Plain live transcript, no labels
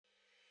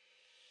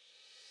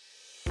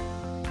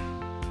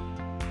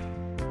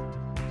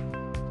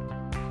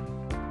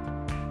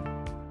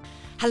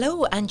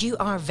Hello, and you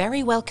are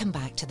very welcome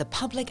back to the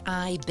Public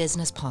Eye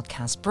Business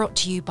Podcast, brought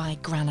to you by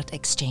Granite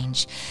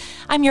Exchange.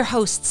 I'm your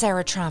host,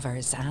 Sarah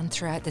Travers, and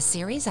throughout the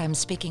series, I'm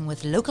speaking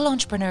with local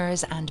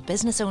entrepreneurs and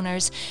business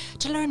owners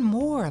to learn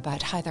more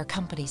about how their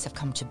companies have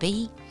come to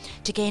be,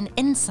 to gain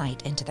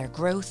insight into their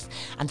growth,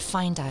 and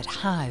find out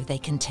how they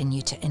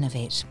continue to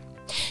innovate.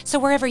 So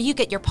wherever you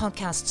get your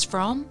podcasts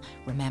from,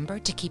 remember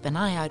to keep an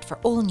eye out for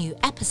all new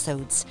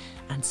episodes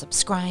and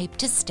subscribe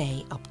to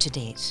stay up to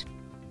date.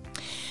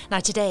 Now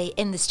today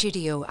in the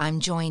studio, I'm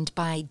joined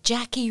by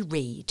Jackie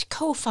Reid,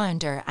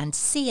 co-founder and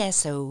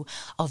CSO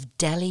of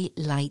Deli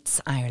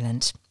Lites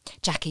Ireland.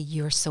 Jackie,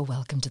 you're so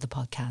welcome to the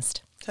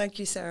podcast. Thank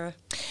you, Sarah.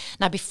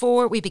 Now,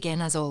 before we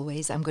begin, as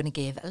always, I'm going to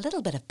give a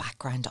little bit of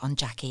background on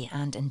Jackie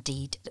and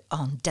indeed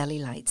on Deli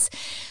Lites.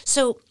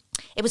 So,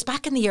 it was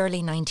back in the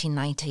early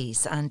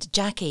 1990s, and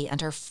Jackie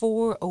and her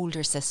four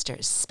older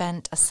sisters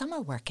spent a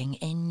summer working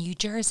in New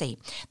Jersey,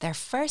 their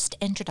first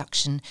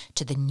introduction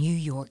to the New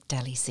York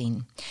deli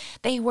scene.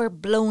 They were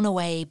blown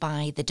away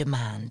by the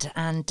demand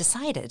and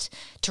decided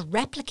to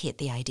replicate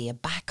the idea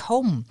back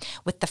home,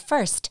 with the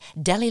first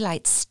Deli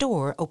Lites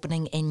store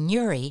opening in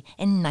Newry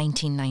in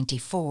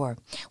 1994,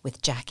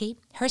 with Jackie,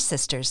 her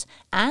sisters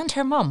and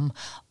her mum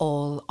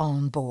all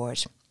on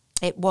board.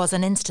 It was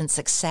an instant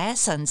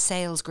success and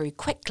sales grew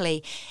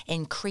quickly,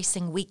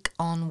 increasing week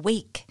on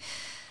week.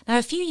 Now,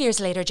 a few years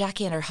later,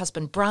 Jackie and her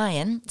husband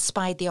Brian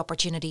spied the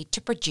opportunity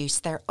to produce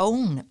their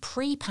own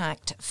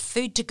pre-packed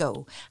food to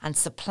go and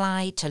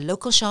supply to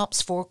local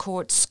shops,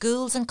 forecourts,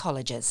 schools and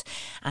colleges,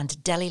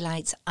 and Deli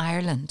Lites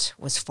Ireland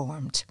was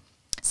formed.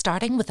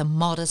 Starting with a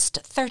modest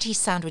 30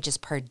 sandwiches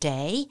per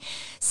day,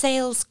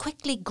 sales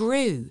quickly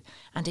grew,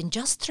 and in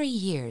just 3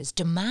 years,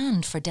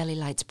 demand for Deli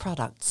Lites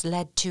products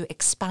led to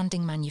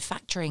expanding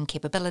manufacturing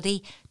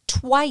capability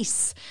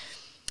twice.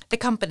 The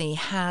company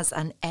has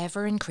an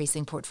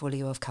ever-increasing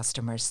portfolio of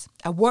customers,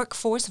 a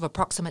workforce of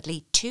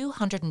approximately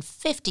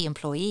 250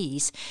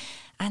 employees,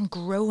 and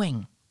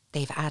growing.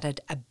 They've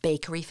added a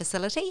bakery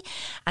facility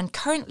and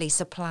currently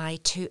supply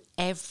to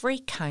every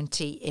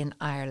county in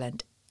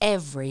Ireland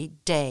every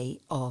day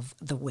of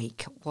the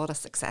week. What a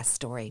success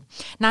story.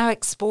 Now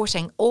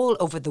exporting all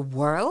over the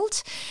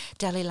world,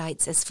 Deli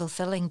Lites is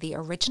fulfilling the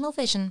original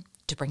vision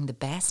to bring the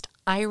best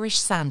Irish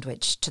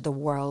sandwich to the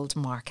world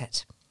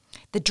market.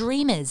 The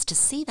dream is to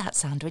see that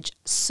sandwich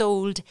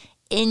sold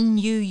in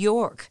New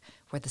York,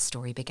 where the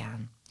story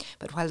began.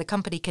 But while the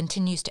company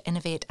continues to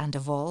innovate and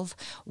evolve,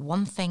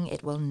 one thing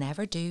it will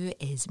never do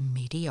is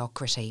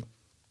mediocrity.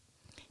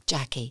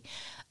 Jackie,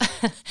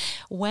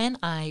 when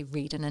I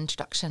read an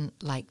introduction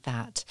like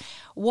that,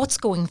 what's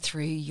going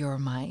through your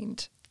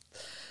mind?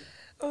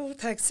 Oh,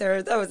 thanks,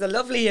 Sarah. That was a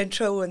lovely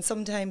intro, and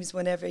sometimes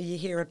whenever you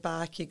hear it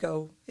back, you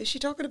go, is she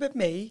talking about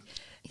me?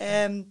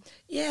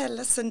 Yeah,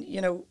 listen,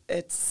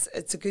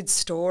 it's a good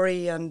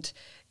story, and,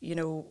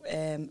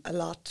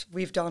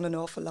 we've done an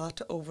awful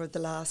lot over the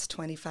last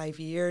 25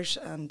 years,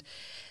 and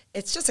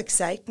it's just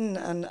exciting,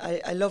 and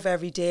I love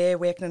every day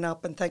waking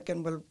up and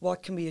thinking, well,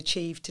 what can we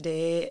achieve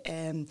today?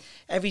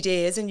 Every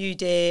day is a new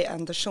day,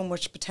 and there's so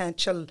much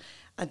potential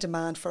and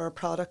demand for our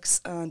products.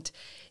 And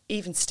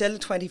even still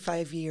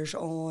 25 years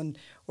on,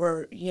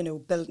 we're,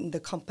 building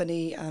the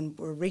company and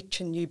we're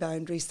reaching new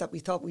boundaries that we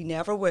thought we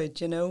never would,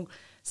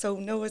 So,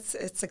 no,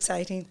 it's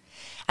exciting.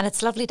 And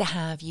it's lovely to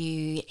have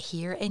you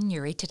here in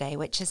Newry today,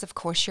 which is, of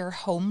course, your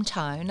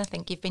hometown. I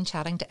think you've been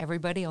chatting to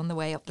everybody on the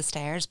way up the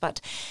stairs,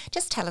 but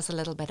just tell us a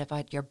little bit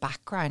about your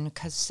background,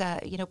 because,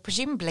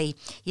 presumably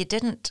you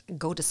didn't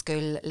go to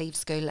school, leave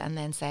school and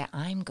then say,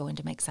 I'm going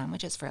to make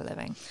sandwiches for a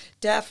living.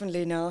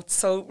 Definitely not.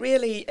 So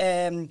really,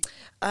 I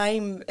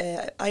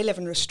live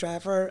in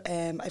Rostrevor.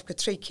 I've got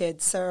 3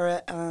 kids,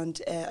 Sarah,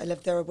 and I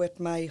live there with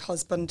my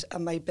husband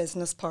and my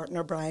business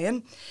partner,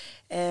 Brian.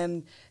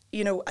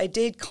 I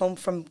did come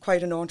from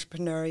quite an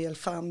entrepreneurial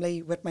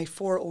family with my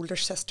 4 older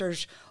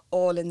sisters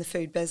all in the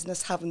food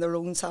business, having their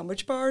own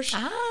sandwich bars.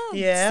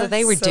 So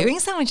they were doing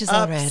sandwiches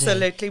already.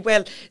 Absolutely.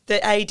 Well,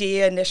 the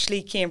idea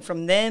initially came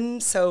from them.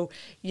 So,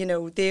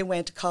 they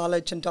went to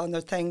college and done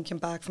their thing, came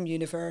back from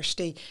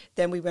university.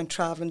 Then we went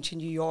travelling to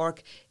New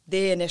York.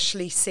 They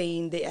initially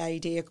seen the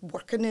idea of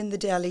working in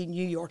the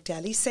New York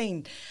deli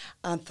scene,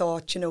 and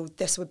thought,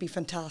 this would be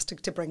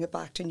fantastic to bring it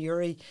back to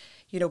Newry.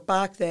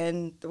 Back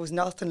then there was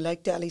nothing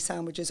like deli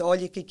sandwiches. All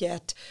you could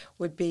get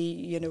would be,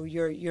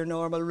 your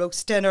normal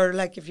roast dinner,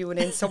 like if you went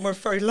in somewhere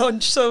for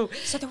lunch. So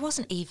there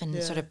wasn't even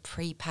sort of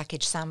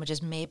pre-packaged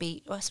sandwiches.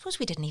 Maybe, I suppose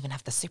we didn't even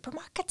have the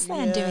supermarkets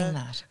then doing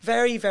that.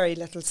 Very, very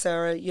little,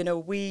 Sarah.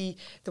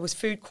 There was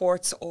food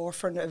courts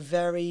offering a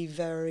very,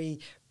 very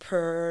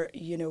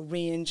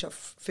range of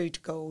food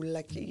to go,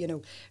 like,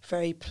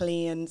 very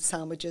plain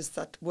sandwiches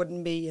that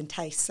wouldn't be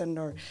enticing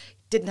or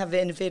didn't have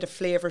innovative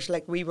flavours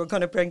like we were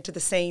going to bring to the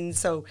scene.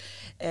 So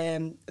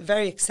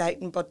very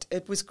exciting, but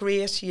it was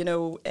great,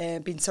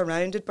 being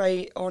surrounded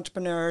by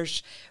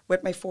entrepreneurs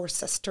with my 4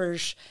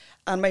 sisters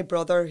and my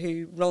brother,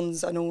 who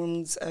runs and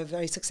owns a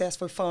very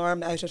successful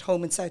farm out at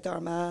home in South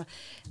Armagh.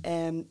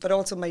 But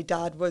also my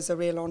dad was a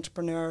real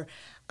entrepreneur,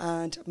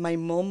 And my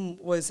mum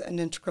was an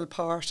integral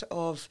part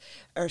of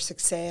our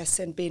success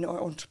in being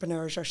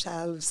entrepreneurs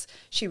ourselves.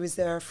 She was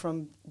there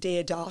from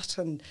day dot,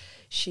 and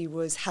she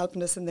was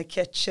helping us in the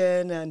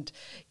kitchen, and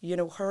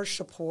her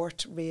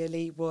support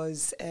really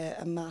was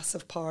a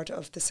massive part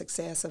of the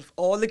success of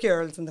all the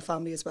girls in the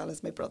family as well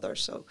as my brother.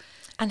 So,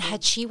 and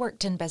had she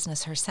worked in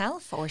business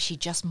herself, or she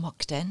just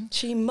mucked in?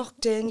 She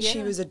mucked in. Yeah.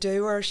 She was a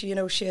doer. She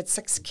had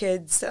 6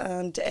 kids,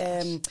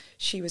 and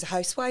she was a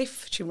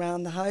housewife. She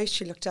ran the house.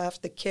 She looked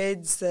after the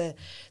kids. There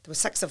was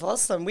 6 of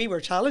us, and we were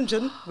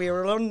challenging. We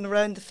were running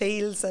around the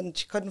fields, and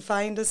she couldn't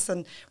find us,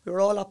 and we were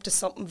all up to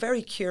something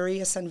very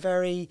curious and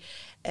very,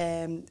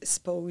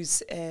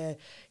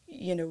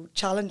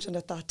 challenging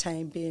at that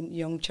time, being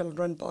young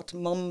children. But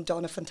Mum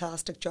done a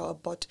fantastic job.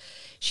 But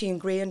she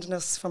ingrained in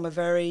us from a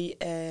very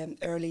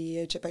early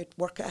age about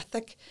work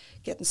ethic,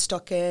 getting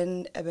stuck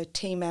in, about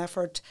team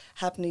effort,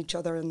 helping each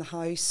other in the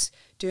house,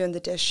 doing the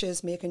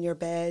dishes, making your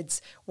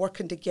beds,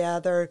 working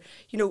together,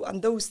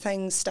 and those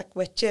things stick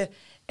with you.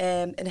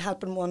 In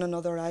helping one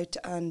another out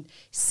and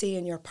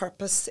seeing your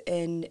purpose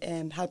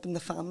in helping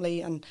the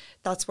family, and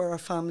that's where our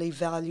family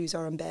values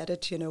are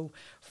embedded,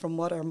 from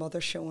what our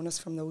mother's shown us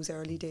from those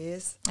early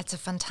days. It's a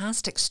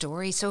fantastic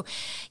story. So,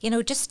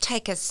 just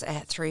take us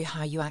through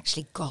how you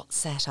actually got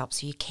set up.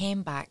 So you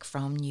came back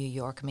from New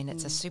York. I mean,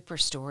 it's a super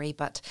story,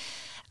 but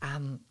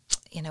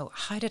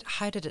how did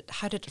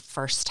it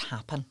first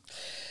happen?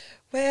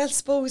 Well, I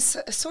suppose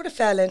I sort of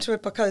fell into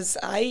it because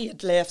I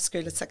had left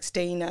school at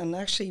 16 and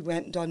actually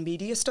went and done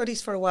media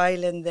studies for a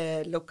while in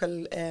the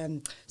local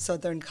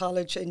Southern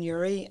College in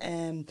Uri.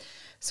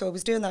 So I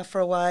was doing that for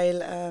a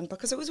while, and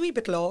because I was a wee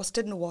bit lost,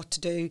 didn't know what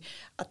to do.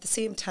 At the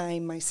same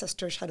time, my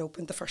sisters had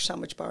opened the first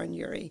sandwich bar in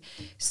Uri.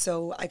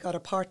 So I got a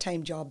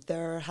part-time job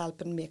there,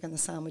 helping making the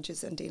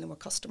sandwiches and dealing with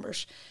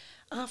customers.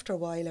 After a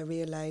while, I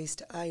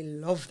realised I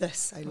love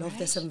this. I love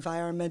this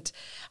environment,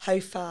 how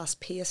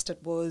fast-paced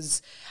it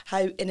was,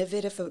 how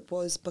innovative it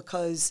was,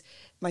 because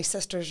my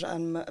sisters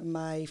and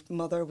my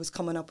mother was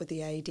coming up with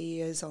the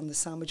ideas on the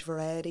sandwich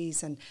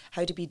varieties and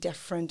how to be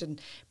different and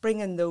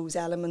bringing those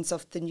elements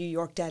of the New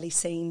York deli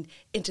scene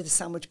into the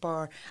sandwich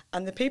bar.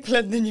 And the people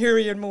in the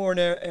Newry and Mourne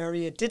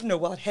area didn't know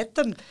what hit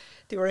them.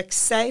 They were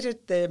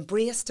excited, they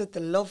embraced it, they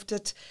loved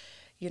it.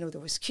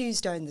 There was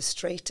queues down the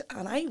street,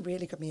 and I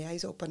really got my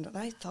eyes open, and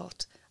I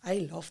thought,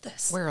 I love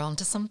this. We're on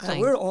to something. And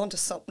we're on to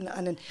something.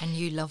 And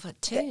you love it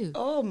too.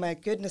 Oh, my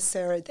goodness,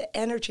 Sarah. The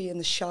energy in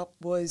the shop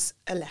was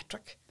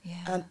electric.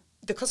 Yeah. And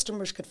the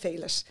customers could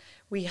feel it.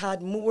 We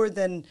had more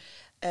than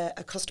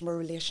a customer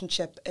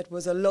relationship. It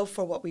was a love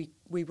for what we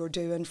were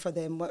doing for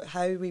them,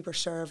 how we were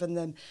serving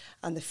them,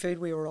 and the food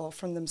we were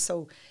offering them.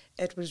 So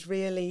it was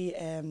really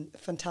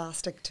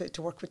fantastic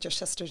to work with your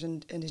sisters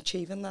in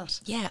achieving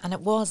that. Yeah, and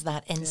it was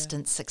that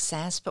instant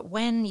success. But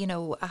when,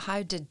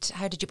 how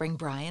did you bring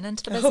Brian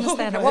into the business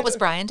then? Or what was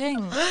Brian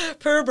doing?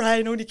 Poor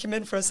Brian only came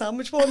in for a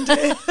sandwich one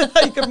day.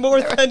 I got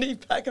more than he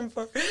begging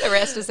for. The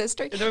rest is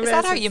history. Is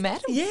that how you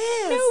met him?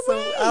 Yes, No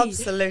way.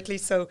 Absolutely.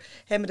 So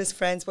him and his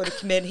friends would have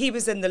come in. He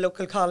was in the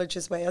local college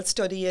as well,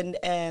 studying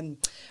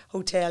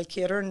hotel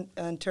catering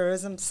and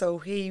tourism. So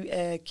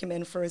he came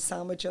in for his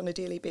sandwich on a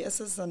daily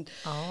basis. And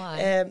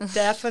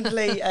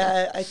definitely,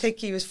 I think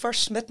he was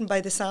first smitten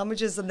by the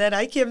sandwiches, and then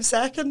I came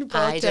second.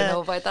 But I don't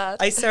know about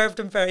that. I served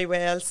him very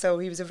well, so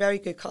he was a very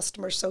good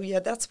customer. So yeah,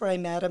 that's where I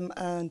met him,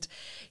 and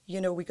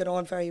we got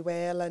on very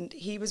well. And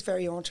he was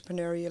very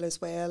entrepreneurial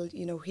as well.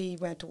 He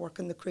went to work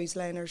in the cruise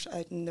liners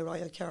out in the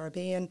Royal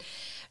Caribbean,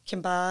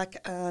 came back,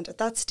 and at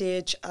that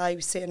stage I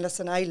was saying,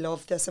 listen, I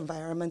love this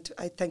environment.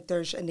 I think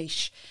there's a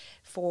niche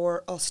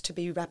for us to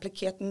be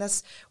replicating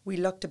this. We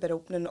looked about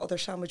opening other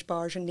sandwich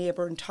bars in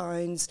neighbouring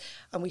towns,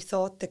 and we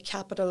thought the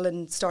capital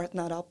in starting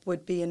that up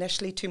would be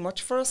initially too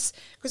much for us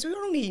because we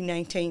were only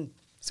 19.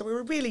 So we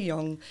were really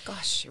young.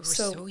 Gosh, you were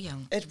so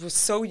young. It was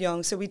so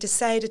young. So we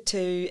decided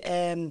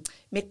to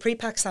make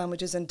pre-packed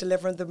sandwiches and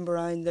deliver them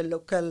around the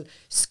local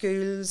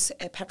schools,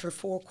 petrol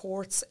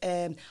forecourts,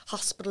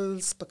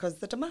 hospitals, because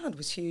the demand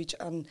was huge.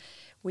 And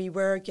we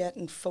were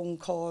getting phone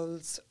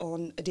calls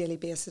on a daily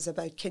basis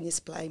about, can you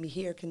supply me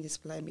here, can you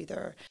supply me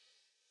there?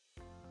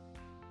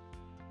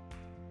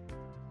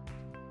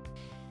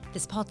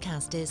 This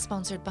podcast is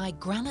sponsored by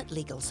Granite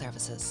Legal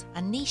Services,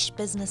 a niche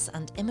business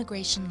and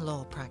immigration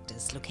law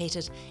practice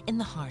located in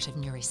the heart of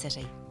Newry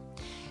City.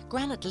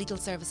 Granite Legal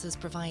Services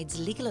provides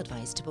legal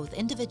advice to both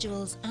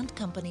individuals and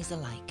companies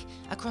alike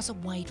across a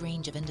wide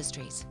range of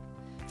industries,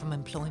 from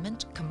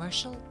employment,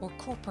 commercial or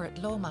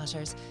corporate law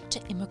matters to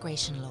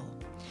immigration law.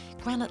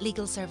 Granite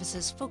Legal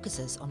Services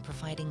focuses on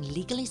providing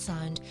legally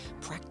sound,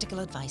 practical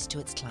advice to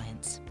its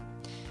clients.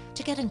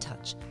 To get in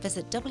touch,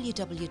 visit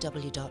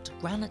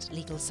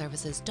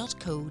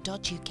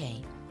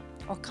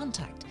www.granitelegalservices.co.uk or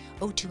contact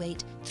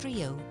 028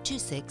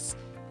 3026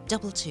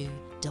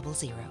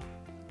 2200.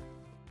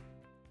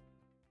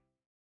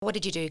 What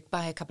did you do?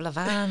 Buy a couple of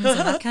vans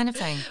and that kind of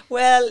thing?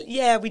 Well,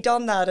 yeah, we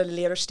done that at a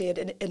later stage.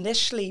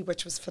 Initially,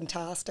 which was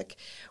fantastic,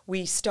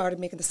 we started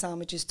making the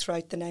sandwiches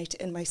throughout the night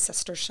in my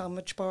sister's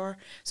sandwich bar.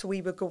 So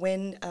we would go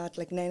in at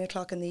like 9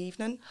 o'clock in the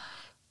evening,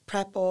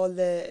 prep all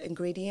the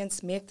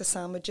ingredients, make the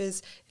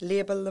sandwiches,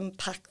 label them,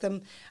 pack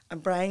them.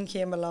 And Brian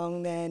came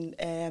along then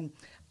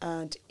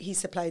and he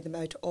supplied them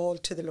out all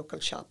to the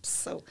local shops.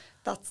 So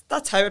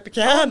that's how it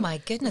began. Oh my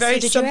goodness. Very so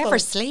did simple. you ever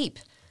sleep?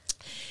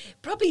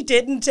 Probably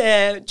didn't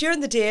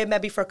during the day,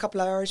 maybe for a couple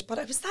of hours, but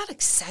I was that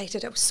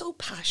excited. I was so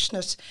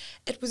passionate.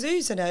 It was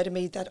oozing out of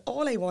me that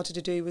all I wanted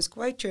to do was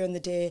go out during the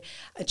day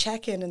and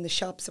check in the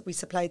shops that we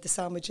supplied the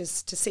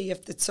sandwiches to see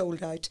if they'd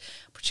sold out.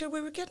 But sure,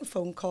 we were getting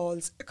phone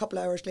calls a couple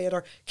of hours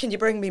later. Can you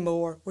bring me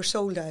more? We're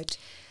sold out.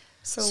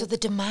 So the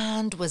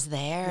demand was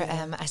there.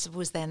 Yeah. I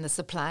suppose then the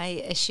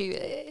supply issue,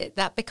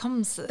 that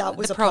becomes that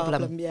was the a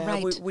problem. Yeah.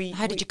 Right.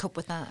 How did we you cope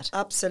with that?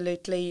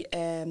 Absolutely.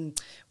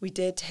 We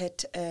did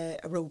hit a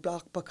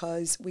roadblock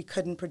because we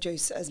couldn't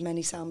produce as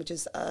many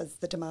sandwiches as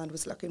the demand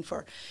was looking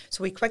for.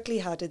 So we quickly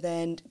had to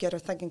then get our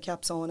thinking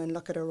caps on and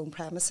look at our own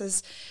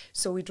premises.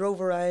 So we drove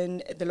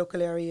around the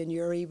local area in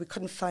Uri. We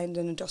couldn't find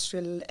an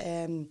industrial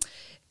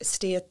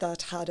estate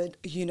that had a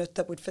unit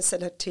that would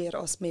facilitate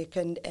us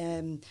making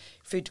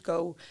food to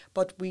go.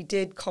 But we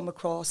did come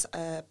across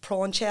a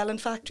prawn shelling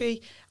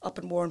factory up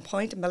in Warren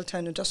Point, a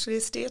Milltown Industrial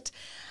Estate,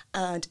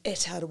 and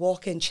it had a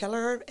walk-in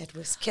chiller. It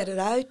was kitted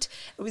out.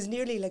 It was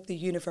nearly like the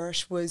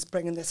universe was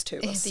bringing this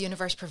to us. The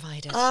universe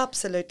provided.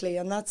 Absolutely,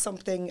 and that's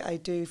something I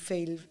do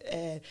feel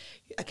a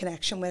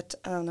connection with.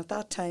 And at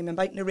that time, I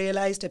mightn't have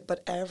realised it,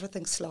 but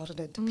everything slotted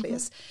into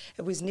place.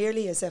 It was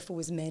nearly as if it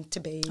was meant to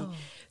be. Oh.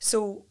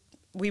 So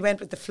we went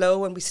with the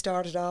flow and we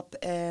started up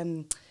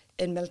in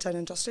Milltown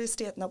Industrial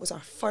Estate, and that was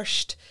our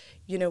first,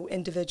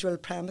 individual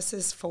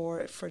premises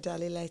for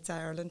Deli Lites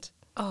Ireland.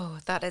 Oh,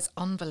 that is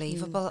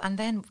unbelievable. And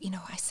then,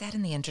 I said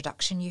in the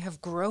introduction, you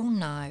have grown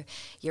now.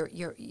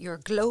 You're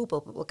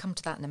global, but we'll come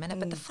to that in a minute.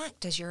 But the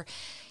fact is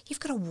you've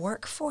got a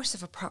workforce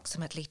of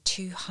approximately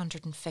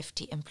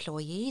 250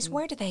 employees.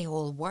 Where do they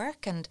all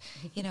work? And,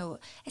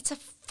 it's a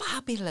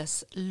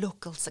fabulous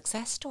local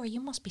success story.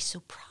 You must be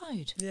so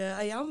proud. Yeah,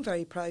 I am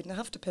very proud, and I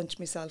have to pinch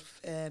myself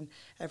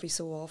every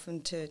so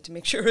often to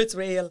make sure it's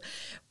real.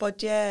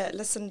 But yeah,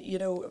 listen,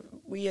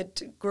 we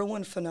had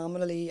grown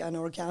phenomenally and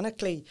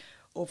organically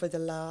over the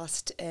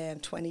last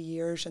 20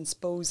 years, and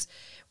suppose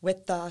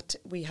with that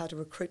we had to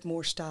recruit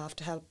more staff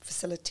to help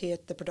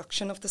facilitate the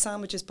production of the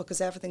sandwiches,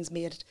 because everything's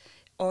made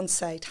on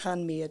site,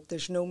 handmade.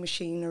 There's no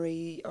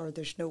machinery or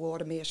there's no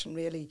automation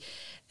really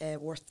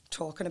worth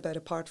talking about,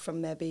 apart from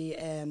maybe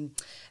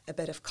a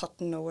bit of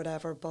cutting or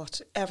whatever,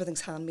 but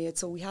everything's handmade.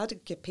 So we had to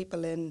get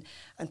people in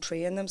and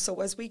train them.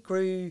 So as we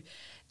grew,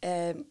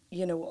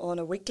 on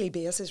a weekly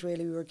basis,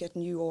 really, we were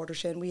getting new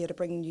orders in. We had to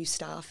bring new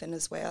staff in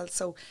as well.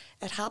 So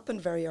it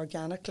happened very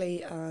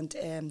organically, and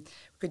we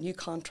got new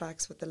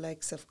contracts with the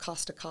likes of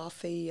Costa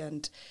Coffee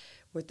and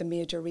with the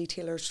major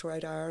retailers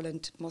throughout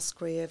Ireland,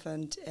 Musgrave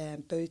and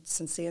Boots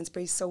and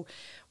Sainsbury's. So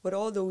with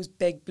all those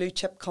big blue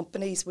chip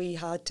companies, we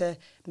had to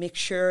make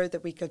sure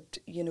that we could,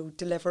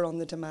 deliver on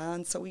the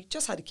demand. So we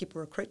just had to keep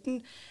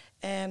recruiting.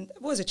 It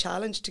was a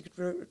challenge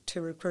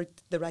to recruit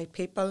the right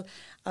people,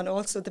 and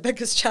also the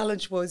biggest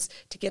challenge was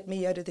to get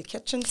me out of the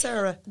kitchen,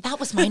 Sarah. That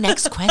was my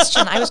next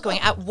question. I was going,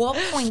 at what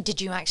point did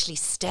you actually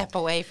step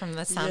away from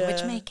the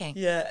sandwich making?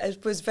 Yeah,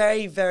 it was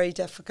very, very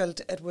difficult.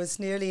 It was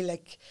nearly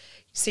like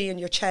seeing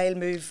your child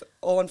move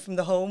on from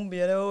the home,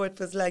 It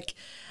was like,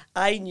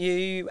 I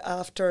knew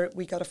after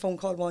we got a phone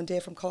call one day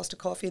from Costa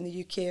Coffee in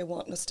the UK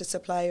wanting us to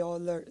supply all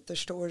their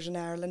stores in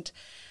Ireland.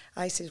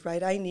 I said,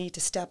 right, I need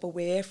to step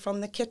away from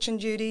the kitchen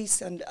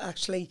duties and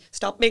actually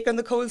stop making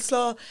the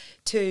coleslaw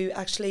to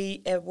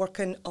actually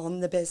working on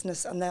the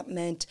business. And that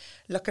meant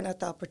looking at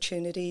the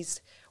opportunities,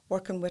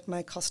 working with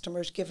my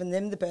customers, giving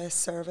them the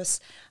best service,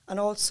 and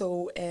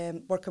also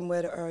working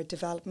with our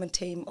development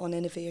team on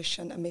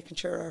innovation and making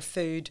sure our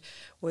food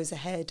was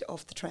ahead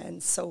of the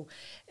trends. So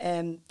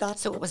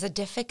So it was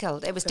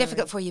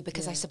difficult for you,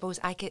 because I suppose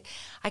I could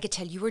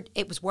tell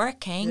it was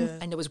working,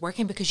 and it was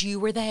working because you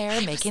were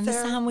there making the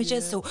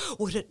sandwiches. Yeah. So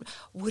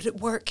would it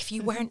work if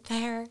you weren't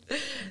there?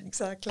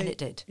 Exactly. And it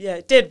did. Yeah,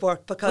 it did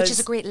work, because which is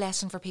a great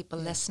lesson for people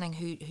listening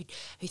who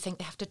think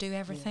they have to do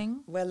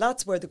everything. Yeah. Well,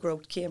 that's where the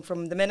growth came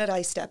from. The minute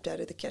I stepped out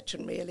of the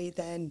kitchen, really,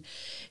 then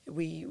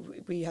we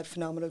had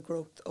phenomenal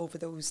growth over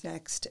those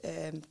next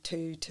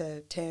 2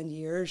 to 10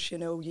 years,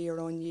 year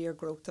on year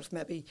growth of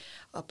maybe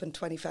up in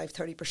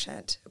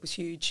 25-30%. It was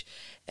huge,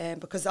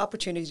 because the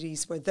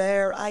opportunities were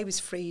there. I was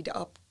freed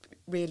up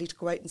really to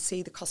go out and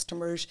see the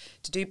customers,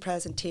 to do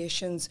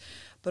presentations,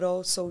 but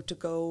also to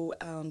go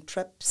on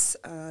trips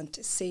and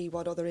to see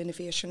what other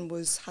innovation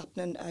was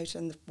happening out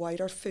in the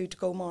wider food to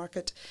go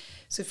market.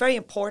 So it's very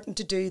important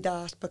to do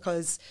that,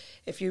 because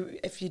if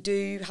you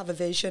do have a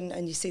vision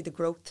and you see the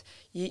growth,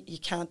 you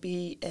can't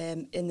be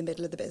in the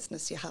middle of the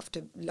business. You have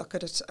to look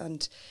at it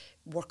and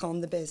work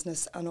on the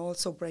business, and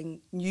also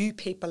bring new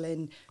people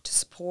in to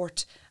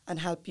support and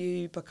help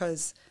you,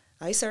 because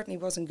I certainly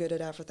wasn't good at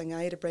everything.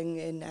 I had to bring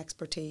in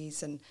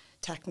expertise and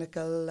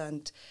technical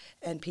and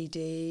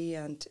NPD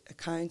and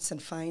accounts and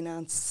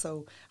finance.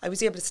 So I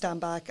was able to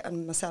stand back,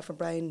 and myself and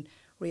Brian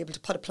we're able to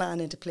put a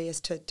plan into place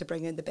to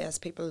bring in the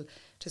best people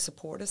to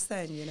support us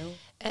then, you know.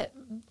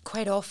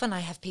 Quite often I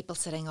have people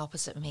sitting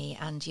opposite me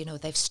and, you know,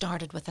 they've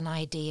started with an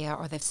idea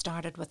or they've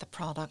started with a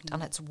product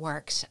and it's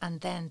worked, and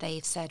then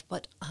they've said,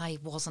 but I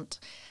wasn't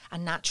a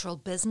natural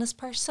business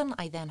person.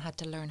 I then had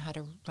to learn how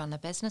to run a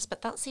business.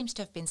 But that seems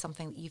to have been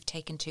something that you've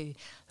taken to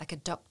like a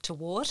duck to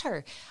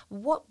water.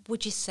 What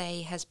would you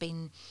say has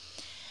been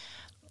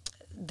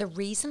the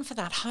reason for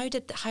that? How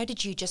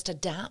did you just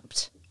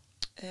adapt?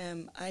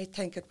 I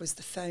think it was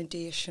the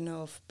foundation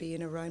of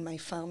being around my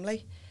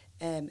family,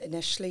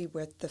 initially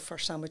with the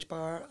first sandwich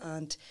bar,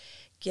 and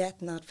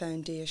getting that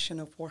foundation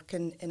of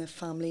working in a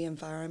family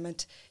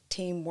environment,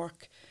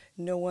 teamwork,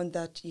 knowing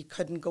that you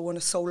couldn't go on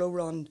a solo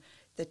run,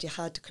 that you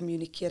had to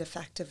communicate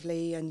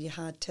effectively, and you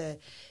had to,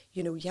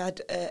 you know, you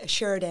had a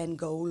shared end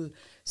goal.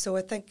 So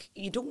I think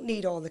you don't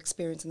need all the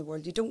experience in the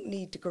world. You don't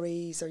need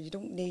degrees, or you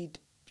don't need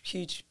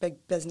huge big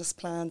business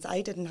plans. I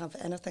didn't have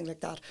anything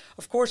like that.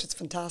 Of course it's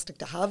fantastic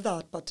to have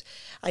that, but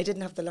I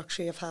didn't have the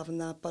luxury of having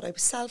that. But I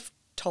was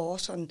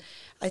self-taught, and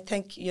I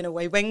think, you know,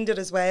 I winged it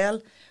as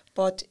well.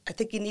 But I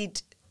think you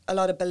need a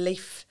lot of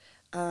belief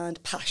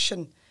and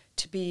passion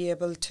to be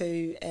able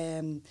to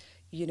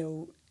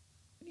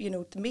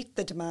to meet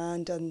the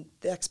demand and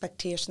the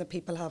expectation that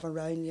people have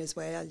around you as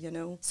well, you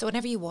know. So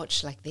whenever you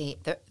watch like the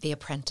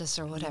Apprentice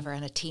or whatever,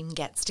 and a team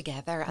gets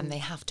together and they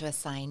have to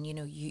assign, you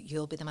know,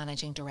 you'll be the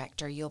managing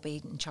director, you'll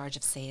be in charge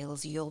of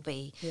sales, you'll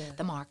be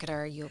the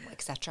marketer,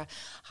 etc.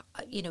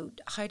 You know,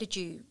 how did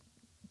you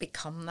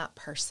become that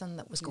person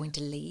that was going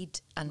to lead,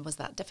 and was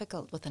that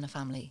difficult within a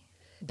family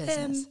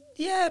business?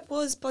 Yeah, it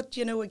was, but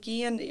you know,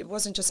 again, it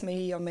wasn't just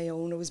me on my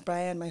own. It was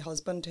Brian, my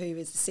husband, who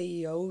is the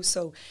CEO.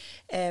 So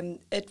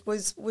it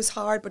was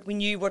hard, but we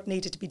knew what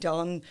needed to be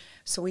done.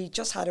 So we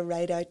just had to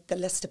write out the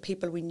list of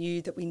people we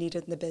knew that we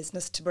needed in the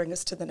business to bring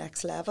us to the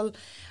next level.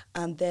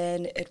 And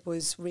then it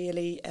was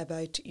really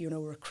about, you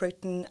know,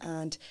 recruiting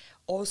and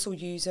also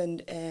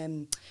using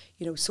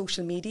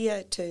social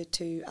media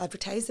to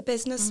advertise the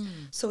business,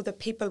 so that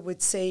people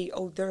would say,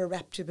 oh, they're a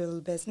reputable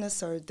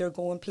business, or they're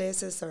going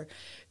places, or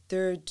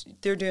they're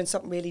doing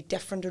something really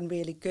different and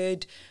really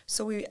good.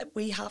 So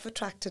we have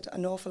attracted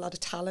an awful lot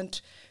of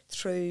talent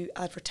through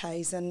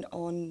advertising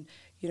on,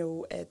 you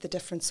know, the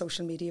different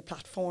social media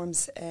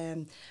platforms,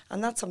 and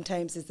that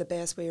sometimes is the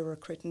best way of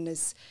recruiting,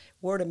 is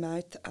word of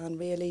mouth, and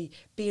really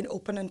being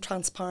open and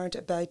transparent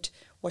about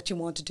what you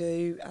want to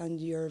do and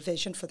your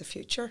vision for the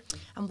future.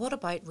 And what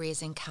about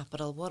raising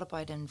capital? What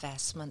about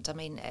investment? I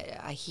mean,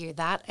 I hear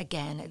that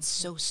again. It's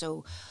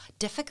so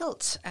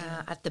difficult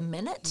at the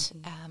minute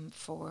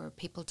for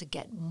people to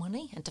get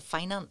money and to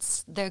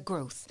finance their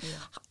growth.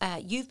 Yeah.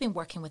 You've been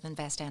working with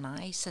Invest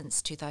NI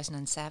since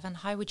 2007.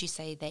 How would you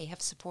say they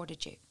have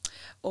supported you?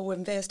 Oh,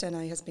 Invest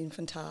NI has been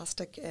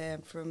fantastic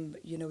from,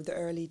 you know, the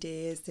early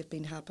days. They've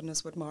been helping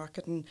us with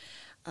marketing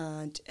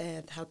and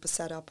help us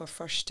set up our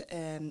first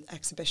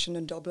exhibition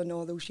in Dublin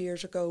all those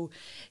years ago.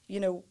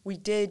 You know, we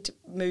did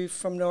move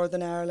from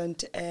Northern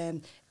Ireland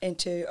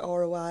into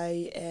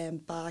ROI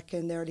back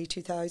in the early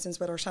 2000s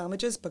with our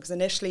sandwiches, because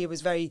initially it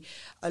was very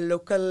a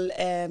local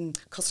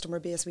customer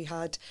base we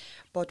had,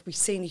 but we've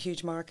seen a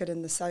huge market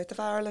in the south of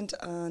Ireland,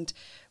 and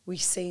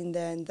we've seen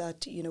then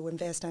that, you know,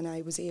 Invest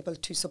NI was able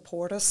to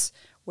support us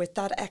with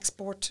that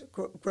export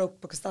growth,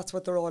 because that's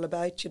what they're all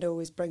about, you know,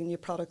 is bringing new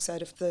products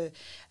out of the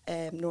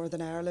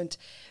Northern Ireland.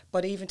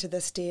 But even to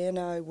this day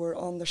now, we're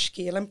on their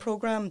scaling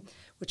programme,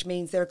 which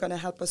means they're going to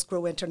help us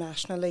grow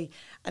internationally.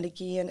 And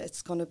again,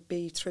 it's going to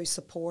be through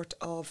support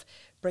of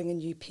bringing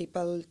new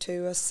people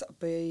to us,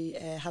 be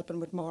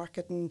helping with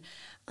marketing,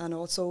 and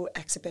also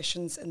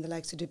exhibitions in the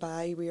likes of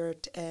Dubai. We were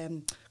at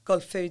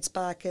Gulf Foods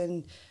back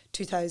in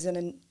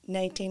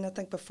 2019, I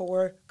think,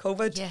 before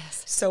COVID.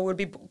 Yes. So we'll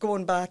be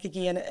going back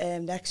again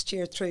next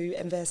year through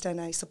Invest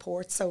NI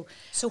support. So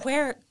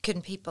where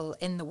can people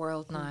in the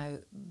world now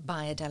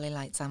buy a Deli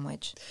Light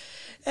sandwich?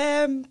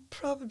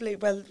 Probably,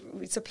 well,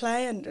 we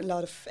supply in a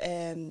lot of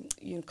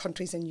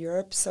countries in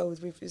Europe. So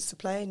we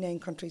supply in 9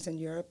 countries in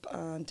Europe,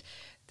 and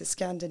the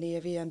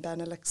Scandinavia and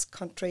Benelux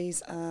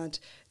countries, and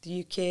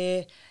the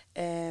UK.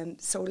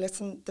 So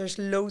listen, there's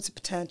loads of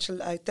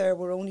potential out there.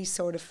 We're only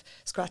sort of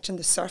scratching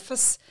the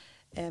surface.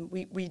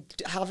 We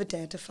have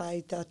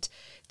identified that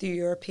the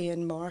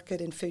European market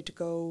in food to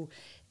go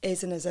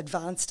isn't as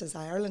advanced as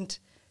Ireland.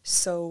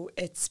 So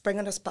it's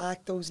bringing us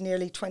back those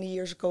nearly 20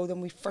 years ago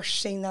when we first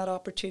seen that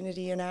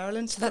opportunity in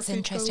Ireland. So that's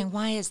interesting.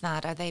 Why is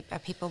that? Are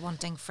people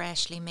wanting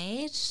freshly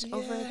made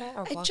over there?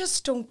 Or I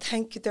just don't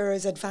think they're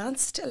as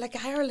advanced. Like,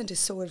 Ireland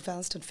is so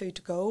advanced in food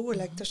to go.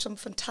 Like, there's some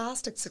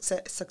fantastic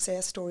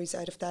success stories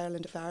out of the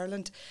island of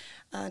Ireland.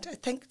 And I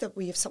think that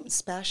we have something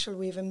special.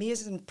 We have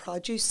amazing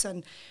produce,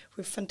 and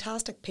we have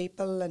fantastic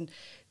people, and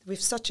we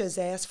have such a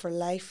zest for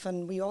life,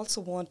 and we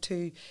also want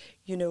to,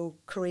 you know,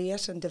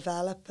 create and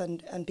develop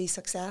and be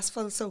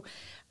successful. So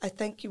I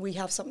think we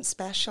have something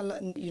special,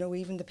 and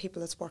even the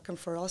people that's working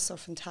for us are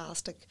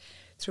fantastic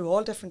through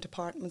all different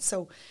departments.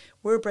 So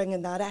we're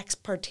bringing that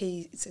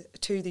expertise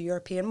to the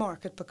European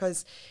market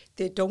because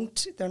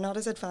they're not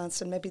as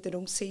advanced, and maybe they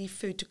don't see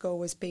food to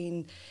go as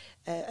being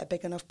a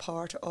big enough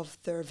part of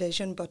their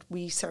vision, but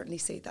we certainly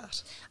see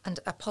that. And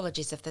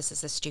apologies if this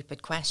is a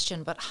stupid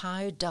question, but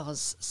how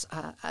does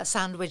a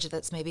sandwich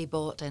that's maybe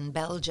bought in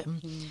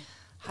Belgium,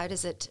 how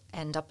does it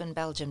end up in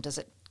Belgium? Does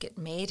it get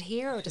made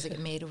here or does it get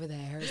made over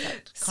there? Is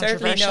that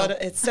controversial?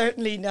 It's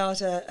certainly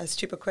not a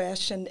stupid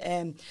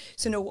question.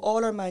 So no,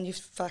 all our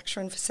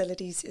manufacturing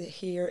facilities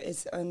here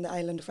is on the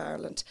island of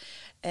Ireland.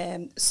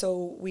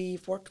 So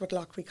we've worked with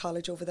Loughry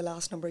College over the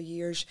last number of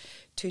years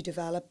to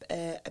develop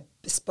a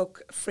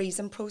bespoke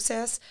freezing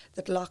process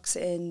that locks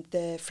in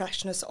the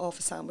freshness of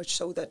a sandwich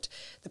so that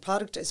the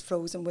product is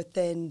frozen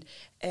within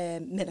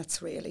minutes,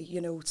 really.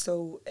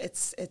 So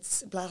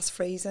it's blast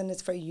freezing.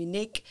 It's very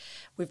unique.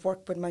 We've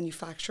worked with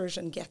manufacturers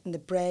and getting the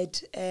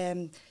bread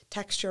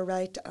texture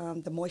right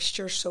and the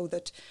moisture so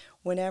that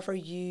whenever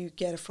you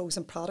get a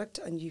frozen product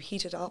and you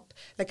heat it up,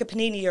 like a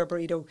panini or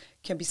burrito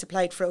can be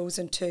supplied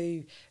frozen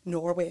to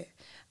Norway,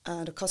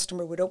 and a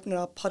customer would open it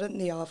up, put it in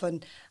the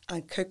oven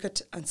and cook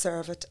it and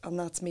serve it, and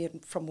that's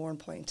made from Warren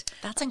Point.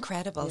 That's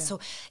incredible. Yeah. So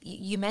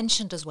you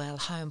mentioned as well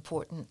how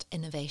important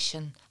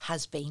innovation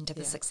has been to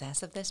the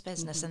success of this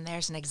business, and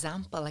there's an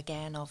example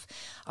again of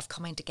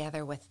coming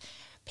together with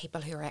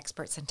people who are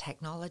experts in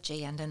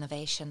technology and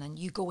innovation, and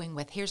you going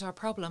with, here's our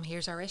problem,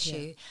 here's our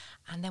issue,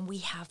 and then we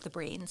have the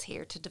brains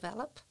here to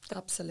develop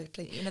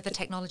absolutely the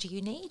technology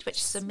you need, which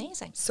is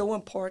amazing. So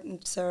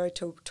important, Sarah,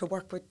 to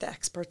work with the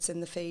experts in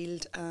the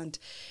field, and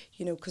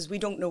because we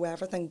don't know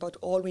everything, but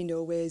all we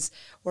know is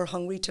we're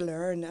hungry to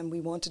learn and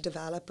we want to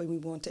develop and we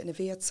want to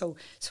innovate. So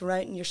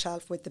surrounding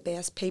yourself with the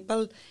best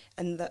people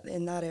in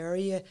that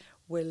area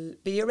will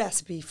be a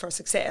recipe for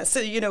success,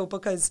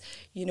 because,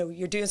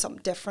 you're doing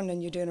something different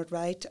and you're doing it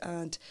right,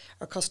 and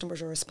our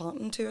customers are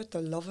responding to it,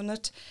 they're loving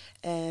it,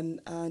 and,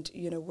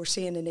 we're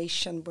seeing a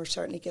niche and we're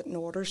certainly getting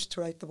orders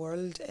throughout the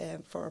world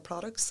for our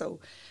products.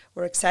 So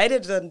we're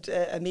excited and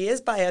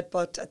amazed by it,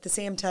 but at the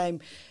same time,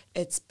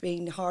 it's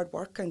been hard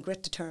work and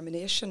grit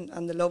determination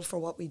and the love for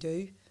what we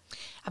do.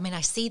 I mean,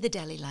 I see the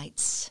Deli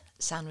Lites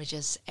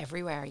sandwiches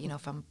everywhere,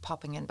 if I'm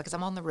popping in, because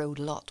I'm on the road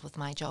a lot with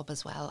my job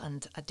as well,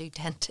 and I do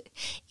tend to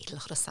eat a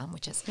lot of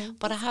sandwiches.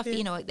 But I have,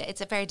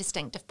 it's a very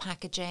distinctive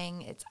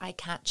packaging, it's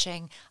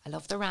eye-catching, I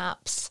love the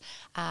wraps.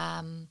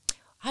 How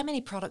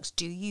many products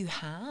do you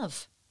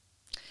have?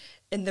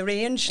 In the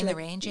range? In the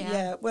range, yeah.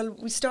 Yeah, well,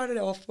 we started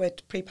off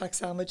with pre-packed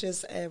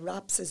sandwiches.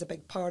 Wraps is a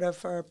big part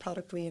of our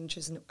product range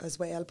as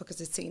well, because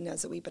it's seen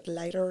as a wee bit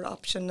lighter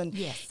option, and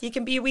you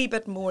can be a wee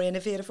bit more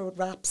innovative with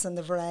wraps and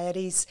the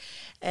varieties.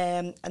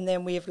 And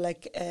then we have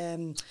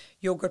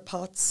yogurt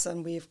pots,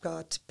 and we've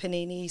got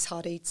paninis,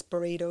 hot eats,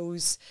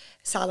 burritos,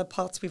 salad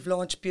pots. We've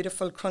launched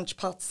beautiful crunch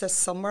pots this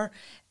summer,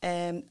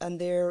 and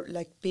they're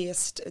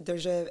based.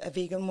 There's a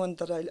vegan one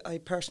that I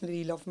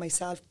personally love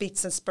myself,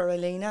 beets and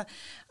spirulina,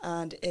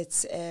 and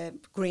it's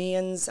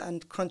grains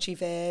and crunchy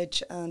veg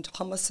and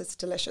hummus. It's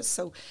delicious.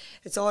 So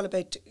it's all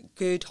about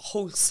good,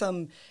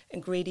 wholesome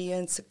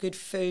ingredients, good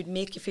food,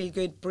 make you feel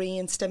good,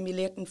 brain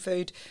stimulating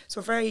food.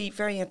 So very,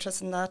 very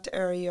interested in that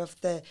area of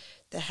the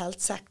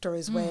health sector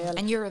as well.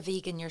 And you're a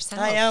vegan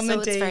yourself, I am so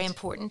indeed. It's very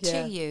important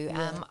to you.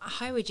 Yeah.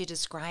 How would you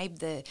describe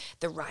the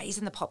rise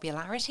in the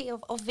popularity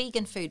of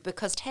vegan food?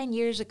 Because 10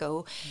 years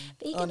ago,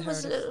 vegan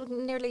was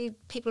nearly,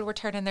 people were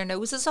turning their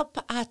noses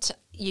up at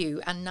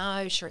you, and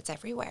now, sure, it's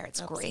everywhere.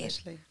 It's Absolutely.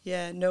 Great.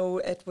 Yeah, no,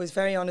 it was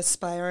very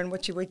uninspiring.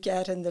 What you would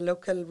get in the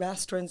local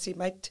restaurants, you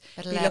might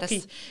be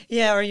lucky.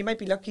 Yeah, or you might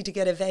be lucky to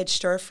get a veg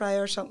stir fry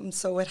or something.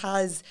 So it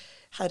has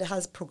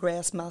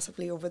progressed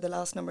massively over the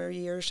last number of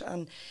years,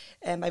 and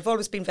I've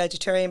always been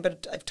vegetarian,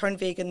 but I've turned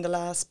vegan the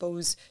last,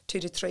 suppose, 2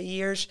 to 3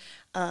 years,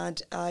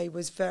 and I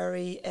was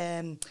very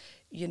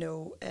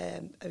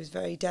I was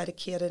very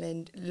dedicated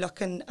in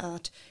looking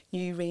at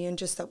new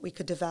ranges that we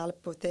could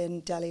develop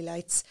within Deli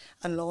Lites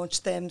and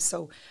launch them.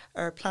 So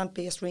our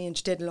plant-based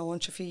range did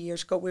launch a few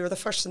years ago. We were the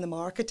first in the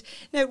market.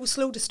 Now, it was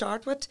slow to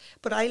start with,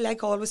 but I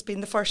like always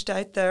being the first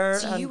out there.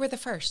 So you were the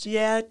first?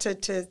 Yeah,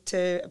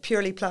 to a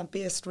purely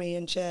plant-based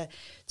range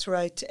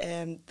throughout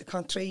the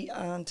country.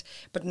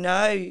 But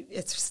now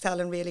it's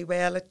selling really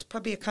well. It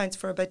probably accounts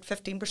for about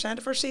 15%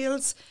 of our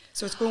sales.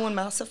 So it's growing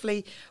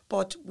massively,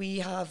 but we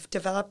have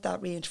developed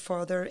that range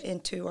further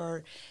into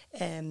our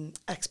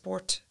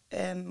export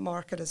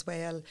market as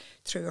well,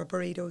 through our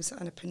burritos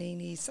and our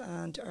paninis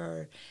and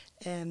our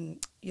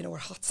our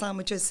hot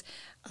sandwiches,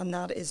 and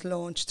that is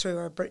launched through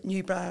our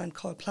new brand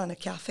called Planet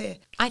Cafe.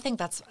 I think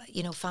that's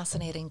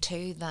fascinating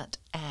too, that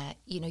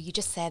you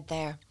just said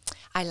there,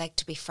 I like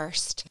to be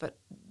first, but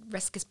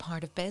risk is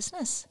part of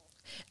business.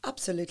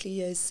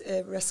 Absolutely is.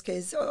 Risk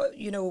is,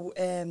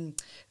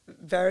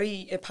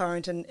 very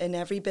apparent in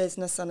every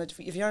business, and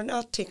if you're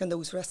not taking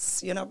those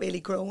risks, you're not really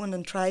growing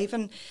and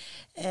thriving.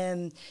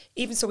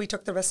 Even so, we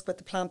took the risk with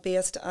the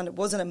plant-based, and it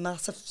wasn't a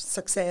massive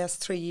success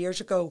 3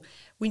 years ago.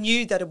 We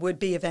knew that it would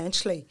be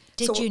eventually.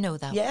 Did you know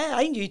that? Yeah,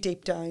 I knew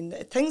deep down.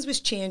 Things was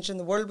changing,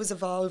 the world was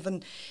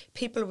evolving,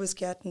 people was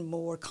getting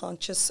more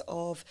conscious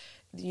of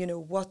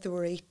what they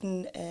were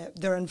eating,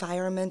 their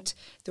environment.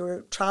 They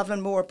were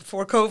travelling more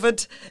before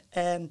COVID.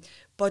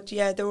 But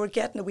yeah, they were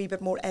getting a wee bit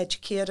more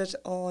educated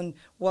on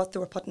what they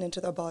were putting into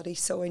their body.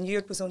 So I knew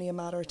it was only a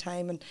matter of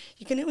time. And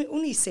you can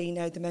only see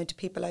now the amount of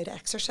people out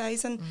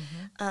exercising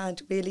and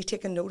really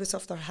taking notice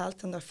of their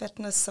health and their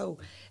fitness. So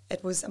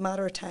it was a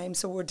matter of time.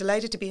 So we're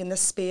delighted to be in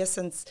this space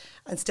and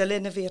still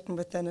innovating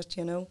within it,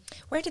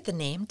 Where did the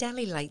name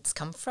Deli Lites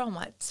come from?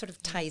 It sort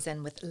of ties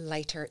in with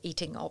lighter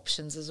eating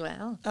options as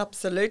well.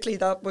 Absolutely.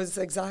 That was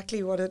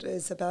exactly what it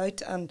is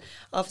about. And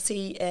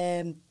obviously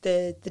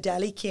the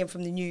deli came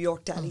from the New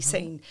York deli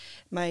scene.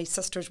 My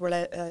sisters were,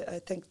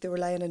 I think they were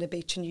lying on a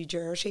beach in New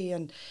Jersey,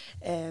 and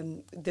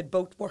they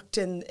both worked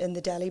in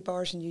the deli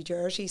bars in New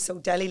Jersey. So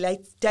deli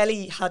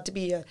had to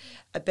be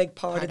a big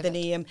part of the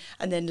name,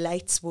 and then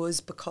Lights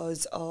was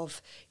because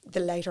of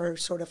the lighter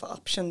sort of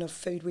option of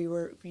food we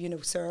were,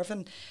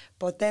 serving.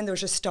 But then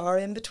there's a star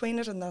in between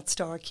it, and that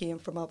star came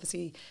from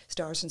obviously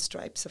Stars and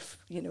Stripes of,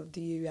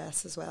 the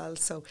US as well.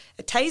 So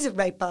it ties it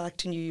right back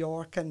to New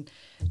York and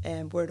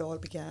where it all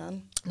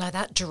began. Now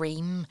that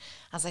dream,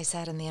 as I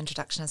said in the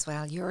introduction as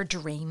well, your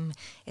dream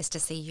is to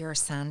see your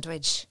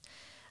sandwich,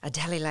 a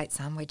Deli Light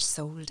sandwich,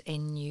 sold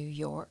in New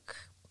York.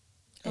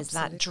 Is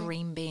Absolutely. that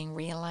dream being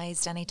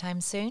realised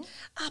anytime soon?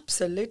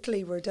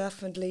 Absolutely. We're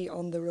definitely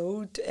on the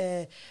road.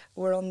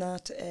 We're on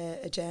that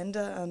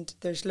agenda, and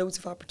there's loads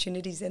of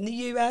opportunities in the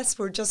US.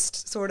 We're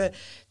just sort of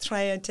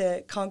trying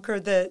to conquer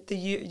the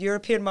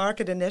European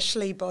market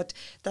initially, but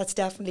that's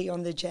definitely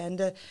on the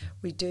agenda.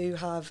 We do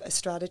have a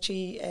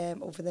strategy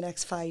over the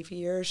next 5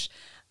 years,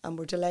 and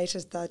we're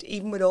delighted that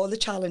even with all the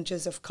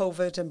challenges of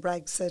COVID and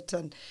Brexit,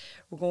 and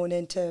we're going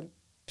into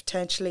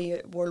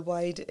potentially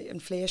worldwide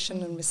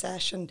inflation and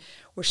recession,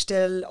 we're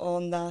still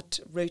on that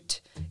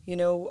route,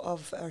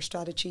 of our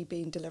strategy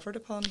being delivered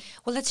upon.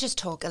 Well, let's just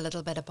talk a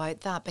little bit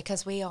about that,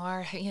 because we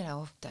are,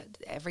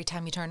 every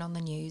time you turn on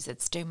the news,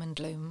 it's doom and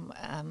gloom,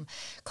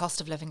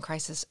 cost of living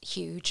crisis,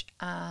 huge.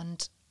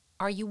 And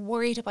are you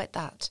worried about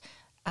that?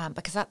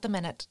 Because at the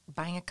minute,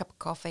 buying a cup of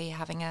coffee,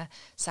 having a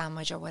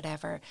sandwich or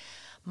whatever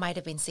might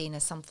have been seen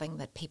as something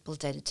that people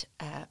did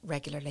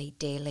regularly,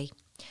 daily.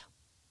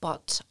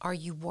 But are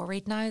you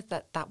worried now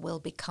that will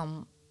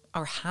become,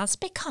 or has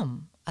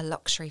become, a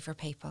luxury for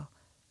people?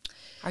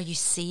 Are you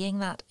seeing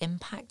that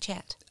impact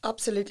yet?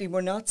 Absolutely.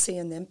 We're not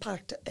seeing the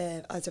impact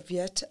as of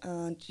yet.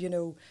 And,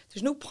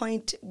 there's no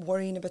point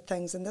worrying about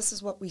things. And this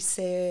is what we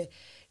say,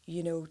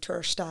 to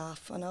our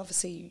staff. And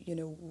obviously,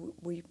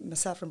 we,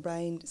 myself and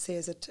Brian,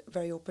 says it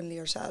very openly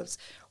ourselves.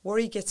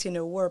 Worry gets you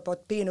nowhere,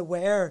 but being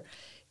aware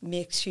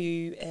makes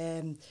you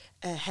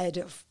ahead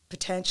of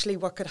potentially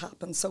what could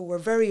happen. So we're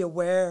very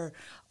aware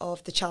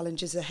of the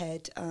challenges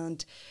ahead,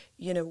 and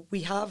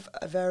we have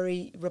a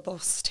very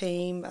robust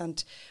team,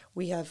 and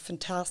we have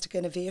fantastic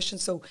innovation.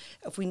 So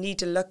if we need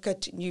to look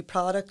at new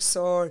products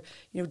or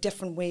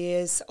different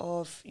ways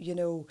of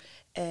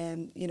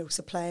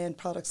supplying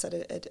products at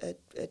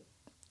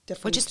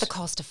different. Well, just the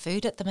cost of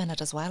food at the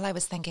minute as well. I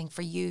was thinking,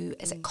 for you,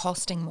 is it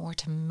costing more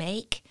to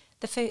make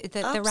the food,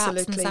 the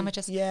wraps and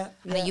sandwiches? Yeah.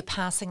 And are you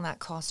passing that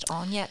cost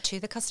on yet to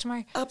the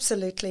customer?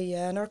 Absolutely,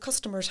 yeah. And our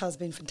customers has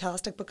been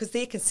fantastic because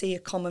they can see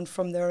it coming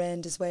from their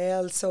end as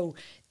well. So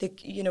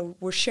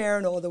we're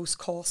sharing all those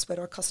costs with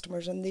our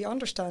customers, and they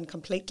understand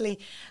completely.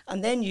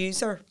 And then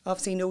user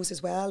obviously knows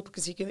as well,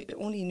 because you can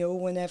only know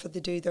whenever they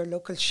do their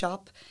local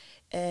shop.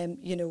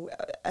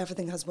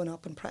 Everything has went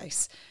up in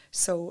price.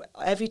 So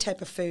every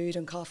type of food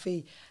and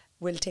coffee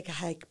will take a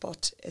hike,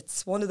 but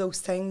it's one of those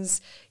things,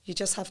 you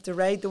just have to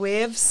ride the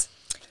waves.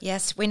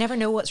 Yes, we never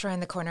know what's around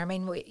the corner. I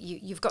mean,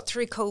 you've got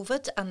through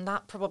COVID, and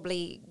that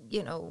probably,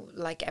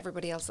 like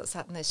everybody else that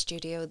sat in this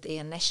studio, the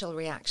initial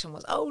reaction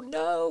was, oh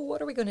no,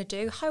 what are we going to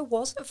do? How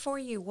was it for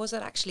you? Was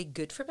it actually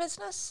good for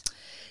business?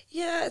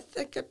 Yeah, I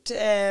think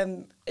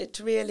it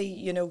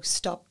really,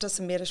 stopped us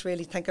and made us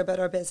really think about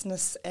our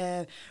business.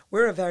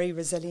 We're a very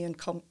resilient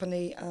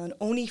company, and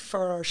only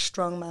for our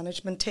strong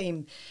management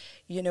team,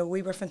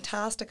 we were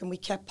fantastic, and we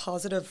kept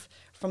positive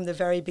from the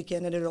very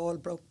beginning. It all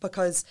broke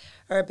because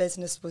our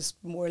business was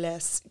more or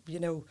less,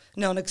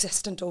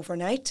 non-existent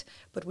overnight.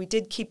 But we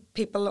did keep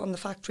people on the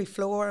factory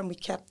floor, and we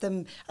kept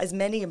them, as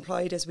many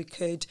employed as we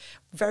could,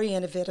 very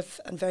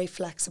innovative and very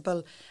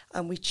flexible.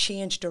 And we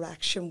changed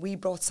direction. We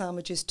brought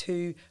sandwiches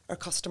to our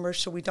customers,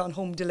 so we done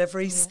home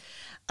deliveries.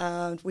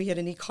 Yeah. And we had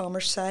an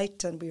e-commerce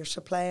site, and we were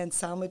supplying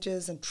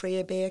sandwiches and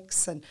tray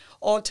bakes and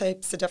all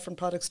types of different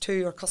products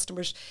to our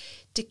customers,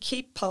 to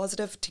keep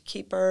positive, to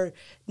keep our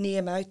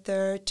name out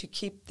there, to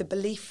keep the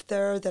belief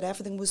there that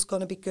everything was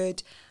going to be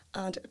good.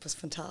 and it was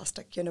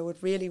fantastic. You know, it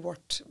really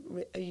worked,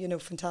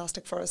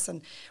 fantastic for us.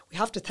 And we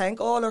have to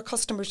thank all our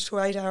customers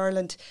throughout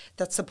Ireland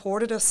that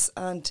supported us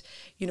and,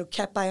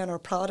 kept buying our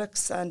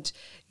products. And,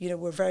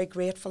 we're very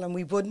grateful, and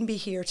we wouldn't be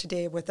here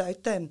today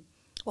without them.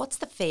 What's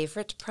the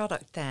favourite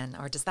product then,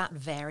 or does that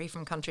vary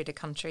from country to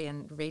country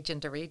and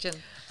region to region?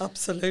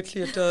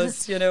 Absolutely, it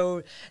does.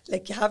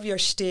 Like you have your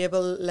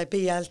stable, like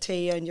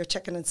BLT and your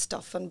chicken and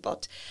stuffing,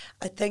 but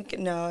I think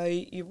now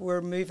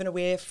we're moving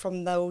away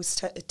from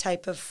those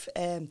type of,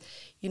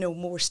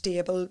 more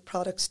stable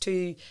products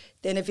to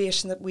the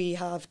innovation that we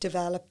have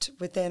developed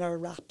within our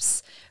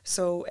wraps.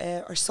 So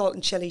our salt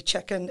and chili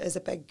chicken is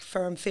a big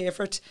firm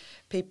favourite.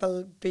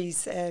 People be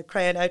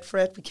crying out for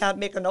it. We can't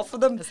make enough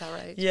of them. Is that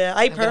right? Yeah,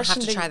 I'm personally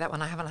have to try that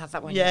one. I haven't had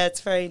that one yet. Yeah,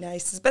 it's very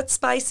nice. It's a bit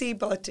spicy,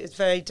 but it's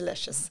very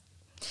delicious.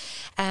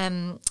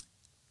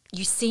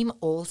 You seem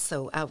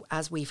also,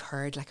 as we've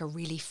heard, like a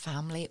really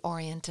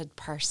family-oriented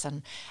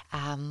person.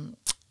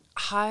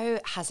 How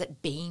has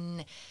it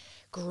been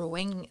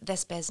growing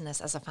this business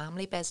as a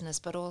family business,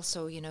 but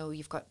also,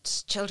 you've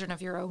got children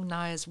of your own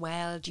now as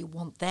well? Do you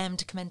want them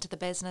to come into the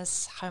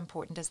business? How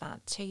important is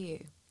that to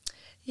you?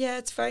 Yeah,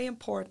 it's very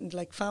important.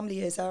 Like,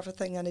 family is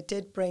everything, and it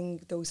did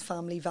bring those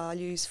family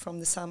values from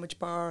the sandwich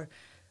bar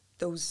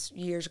those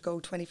years ago,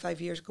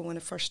 25 years ago when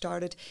it first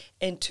started,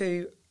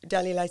 into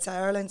Deli Lites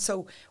Ireland.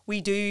 So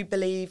we do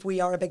believe we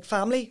are a big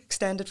family,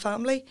 extended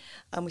family,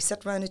 and we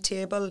sit around a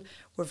table.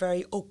 We're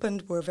very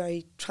open, we're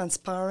very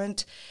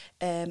transparent.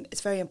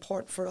 It's very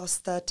important for us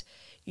that,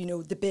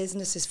 the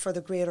business is for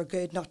the greater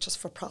good, not just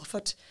for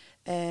profit.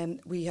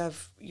 We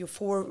have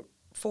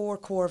four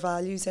core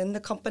values in the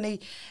company,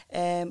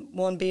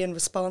 one being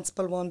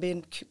responsible, one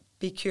being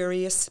be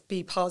curious,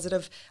 be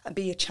positive, and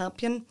be a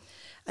champion.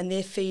 And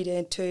they feed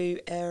into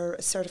our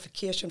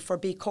certification for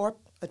B Corp.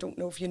 I don't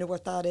know if you know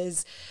what that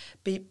is.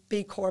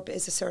 B Corp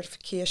is a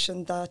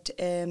certification that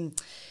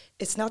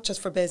it's not just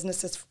for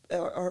business,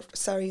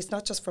 it's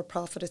not just for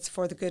profit, it's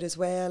for the good as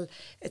well.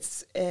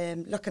 It's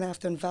looking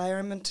after the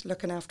environment,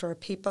 looking after our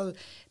people,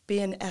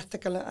 being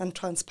ethical and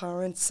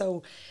transparent.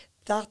 So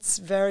that's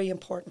very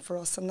important for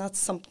us, and that's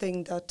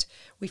something that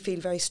we feel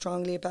very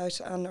strongly about,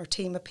 and our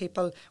team of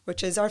people,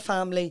 which is our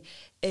family,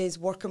 is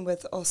working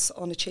with us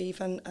on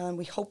achieving, and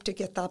we hope to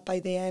get that by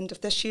the end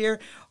of this year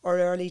or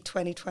early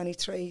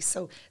 2023.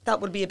 So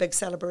that will be a big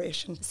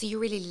celebration. So you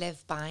really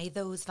live by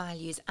those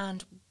values.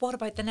 And what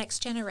about the next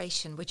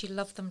generation? Would you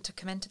love them to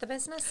come into the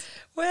business?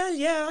 Well,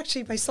 yeah,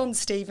 actually my son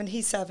Stephen,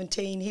 he's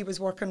 17. He was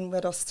working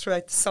with us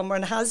throughout the summer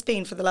and has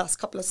been for the last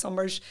couple of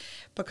summers,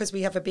 because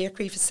we have a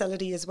bakery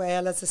facility as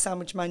well as a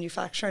sandwich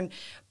manufacturing.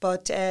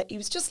 But he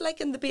was just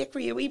liking the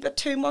bakery a wee bit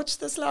too much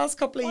this last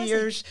couple of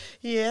years.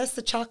 Yes,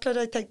 the chocolate,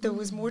 I think there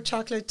was more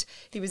chocolate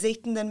he was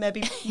eating than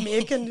maybe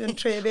making in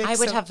tray bakes. I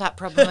would have that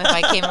problem if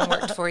I came and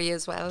worked for you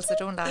as well, so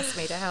don't ask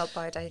me to help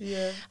out.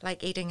 I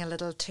like eating a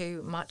little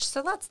too much.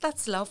 So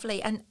that's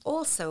lovely. And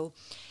also,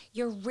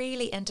 you're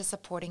really into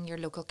supporting your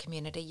local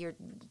community. You're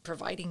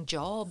providing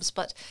jobs,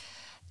 but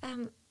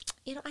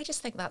I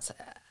just think that's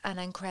an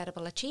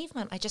incredible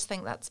achievement. I just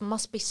think that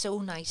must be so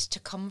nice to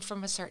come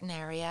from a certain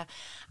area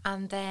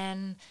and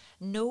then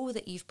know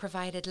that you've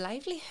provided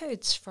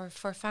livelihoods for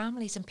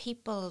families and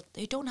people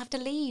who don't have to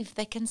leave.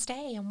 They can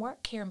stay and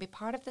work here and be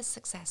part of this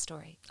success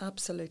story.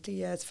 Absolutely,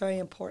 yeah. It's very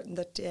important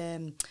that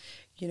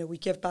we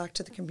give back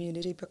to the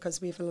community,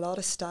 because we have a lot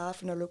of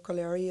staff in our local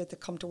area that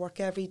come to work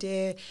every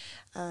day,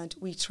 and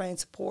we try and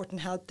support and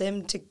help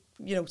them to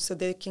so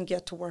they can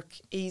get to work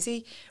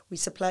easy. We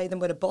supply them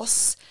with a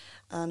bus,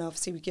 and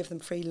obviously we give them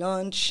free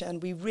lunch,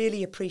 and we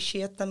really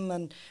appreciate them,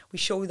 and we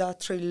show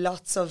that through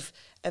lots of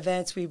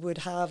events we would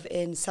have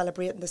in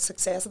celebrating the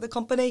success of the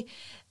company,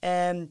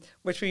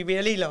 which we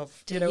really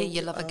love.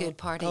 You love a good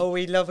party. Oh,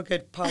 we love a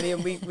good party,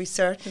 and we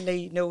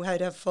certainly know how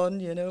to have fun,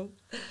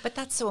 But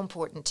that's so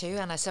important too,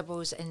 and I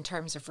suppose in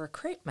terms of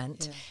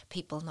recruitment,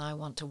 people now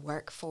want to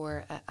work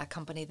for a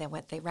company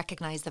they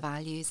recognise the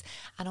values,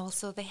 and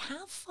also they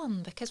have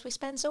fun, because we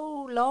spend so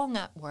long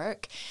at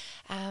work.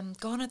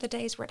 Gone are the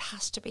days where it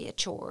has to be a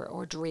chore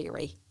or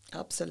dreary.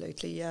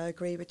 Absolutely, yeah, I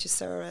agree with you,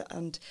 Sarah,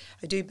 and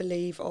I do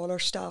believe all our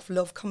staff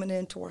love coming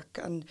in to work,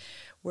 and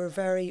we're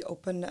very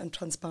open and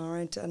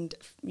transparent, and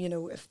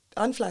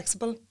and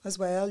flexible as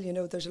well.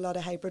 There's a lot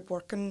of hybrid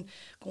working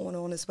going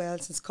on as well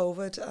since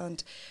COVID,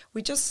 and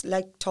we just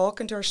like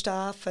talking to our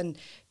staff and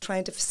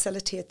trying to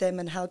facilitate them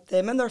and help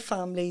them and their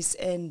families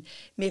in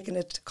making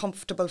it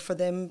comfortable for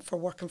them for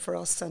working for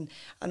us, and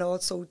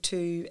also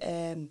to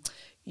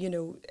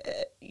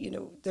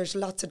there's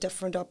lots of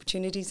different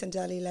opportunities in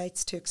Deli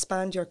Lites to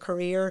expand your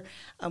career,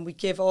 and we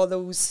give all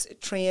those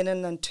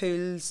training and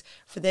tools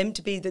for them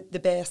to be the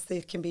best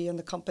they can be in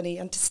the company,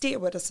 and to stay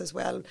with us as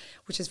well,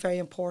 which is very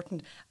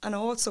important. And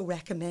also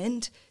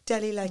recommend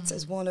Deli Lites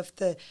as one of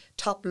the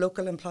top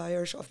local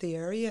employers of the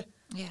area.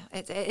 Yeah,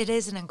 it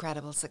is an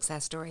incredible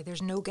success story.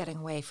 There's no getting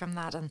away from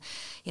that. And,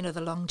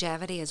 the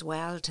longevity as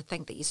well, to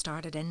think that you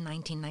started in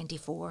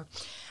 1994.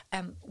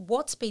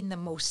 What's been the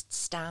most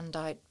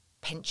standout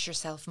pinch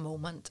yourself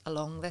moment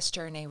along this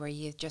journey where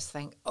you just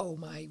think, oh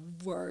my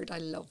word, I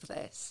love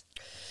this?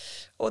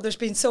 Oh, there's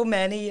been so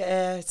many.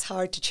 It's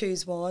hard to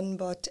choose one,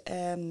 but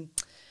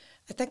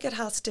I think it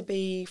has to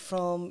be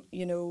from,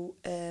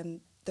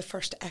 the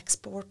first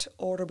export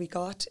order we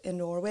got in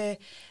Norway.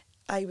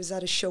 I was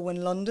at a show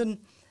in London.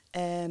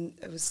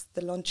 It was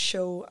the lunch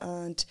show,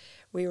 and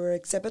we were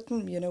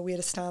exhibiting. We had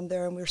a stand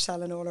there and we were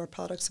selling all our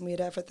products, and we had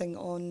everything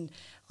on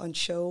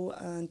show.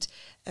 And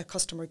a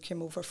customer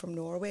came over from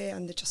Norway,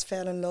 and they just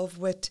fell in love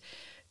with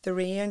the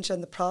range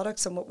and the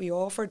products and what we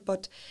offered.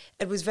 But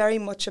it was very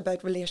much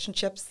about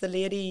relationships. The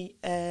lady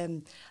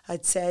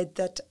had said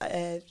that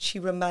I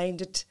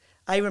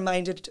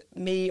reminded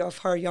me of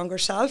her younger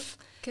self.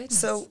 Goodness.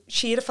 So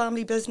she had a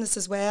family business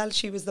as well.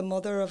 She was the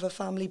mother of a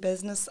family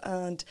business,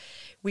 and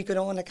we got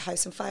on like a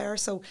house on fire.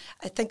 So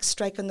I think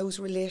striking those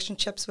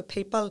relationships with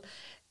people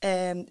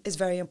is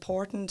very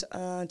important.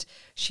 And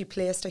she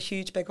placed a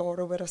huge big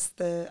order with us,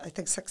 I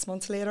think 6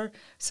 months later.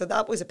 So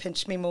that was a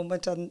pinch me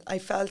moment, and I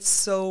felt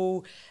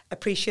so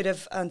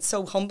appreciative and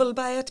so humbled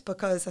by it,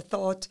 because I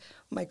thought,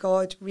 oh my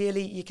God,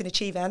 really, you can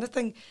achieve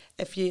anything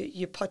if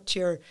you put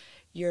your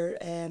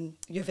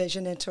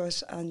vision into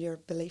it and your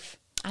belief.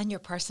 And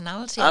your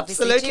personality,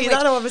 absolutely, obviously,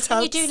 that always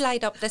helps. And you do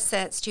light up this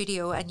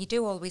studio, and you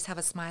do always have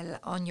a smile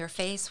on your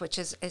face, which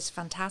is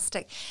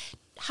fantastic.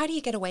 How do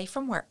you get away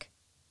from work?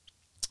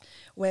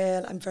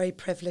 Well, I'm very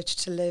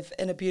privileged to live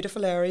in a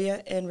beautiful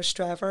area in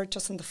Rostrevor,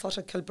 just on the foot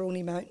of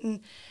Kilbrony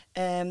Mountain.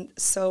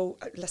 So,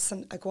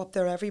 listen, I go up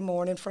there every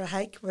morning for a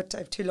hike. I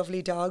have 2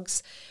 lovely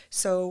dogs.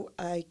 So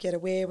I get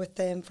away with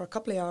them for a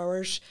couple of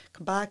hours,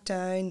 come back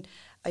down.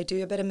 I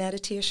do a bit of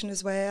meditation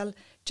as well.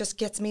 Just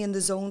gets me in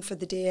the zone for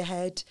the day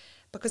ahead,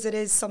 because it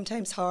is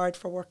sometimes hard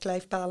for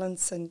work-life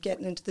balance and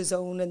getting into the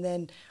zone and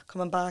then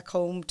coming back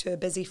home to a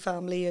busy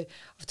family of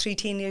 3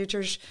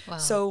 teenagers. Wow.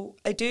 So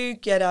I do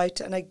get out,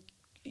 and I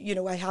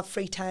have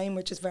free time,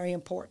 which is very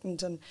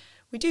important. And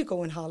we do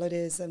go on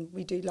holidays, and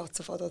we do lots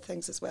of other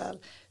things as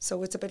well.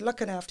 So it's about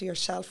looking after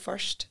yourself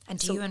first. And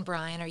do you and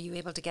Brian, are you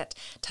able to get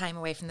time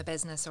away from the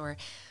business, or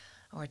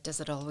does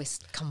it always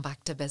come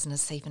back to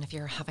business, even if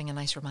you're having a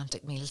nice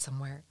romantic meal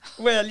somewhere?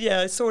 Well,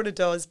 yeah, it sort of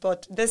does.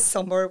 But this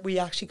summer, we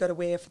actually got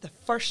away for the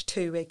first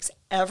 2 weeks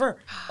ever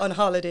on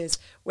holidays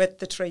with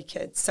the 3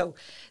 kids. So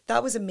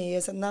that was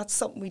amazing. That's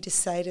something we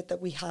decided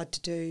that we had to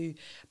do,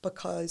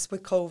 because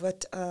with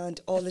COVID and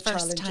all the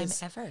challenges. First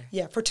time ever?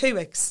 Yeah, for 2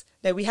 weeks.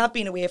 Now, we have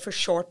been away for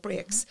short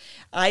breaks.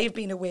 I've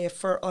been away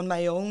on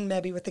my own,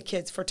 maybe with the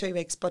kids, for 2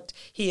 weeks, but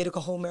he had to go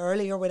home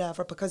early or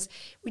whatever, because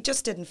we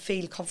just didn't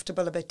feel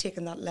comfortable about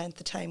taking that length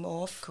of time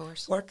off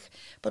work.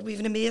 But we have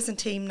an amazing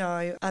team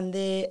now, and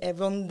they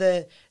run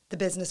the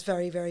business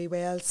very, very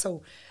well.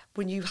 So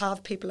when you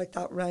have people like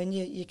that around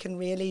you, you can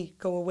really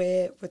go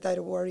away without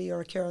a worry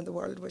or a care in the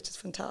world, which is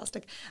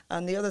fantastic.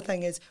 And the other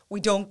thing is, we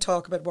don't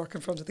talk about work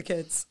in front of the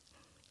kids.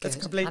 That's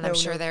complete and I'm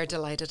sure they're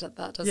delighted at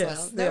that as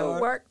yes, well.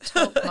 No work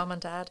talk, Mum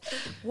and Dad.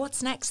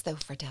 What's next, though,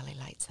 for Deli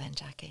Lites then,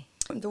 Jackie?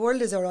 The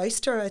world is our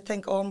oyster. I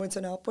think onwards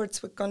and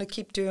upwards. We're going to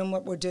keep doing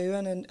what we're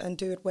doing and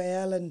do it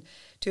well and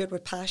do it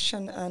with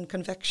passion and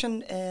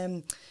conviction.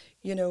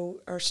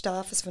 Our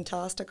staff is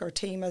fantastic. Our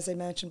team, as I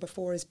mentioned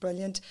before, is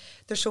brilliant.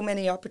 There's so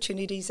many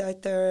opportunities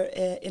out there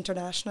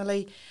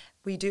internationally.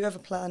 We do have a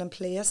plan in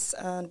place,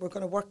 and we're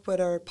going to work with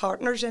our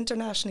partners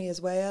internationally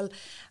as well,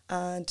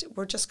 and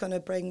we're just going to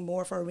bring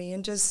more of our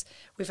ranges.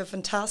 We have a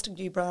fantastic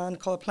new brand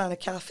called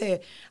Planet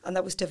Cafe, and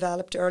that was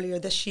developed earlier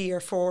this year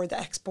for the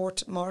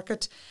export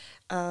market,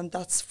 and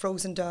that's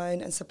frozen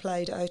down and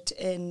supplied out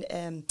in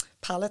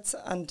pallets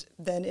and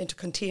then into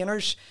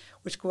containers,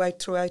 which go out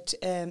throughout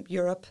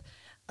Europe.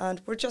 And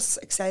we're just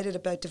excited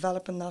about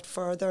developing that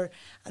further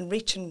and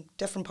reaching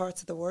different parts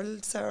of the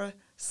world, Sarah.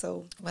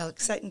 So,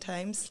 exciting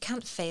times. You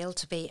can't fail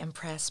to be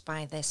impressed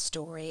by this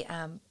story.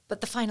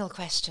 But the final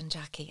question,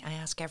 Jackie, I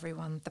ask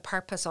everyone, the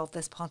purpose of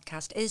this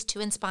podcast is to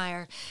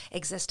inspire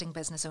existing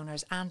business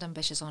owners and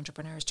ambitious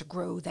entrepreneurs to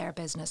grow their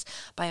business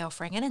by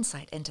offering an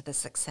insight into the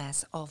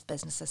success of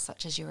businesses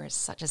such as yours,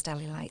 such as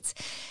Deli Lites.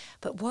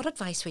 But what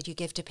advice would you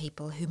give to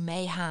people who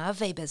may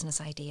have a business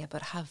idea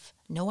but have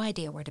no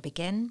idea where to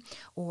begin,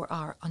 or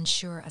are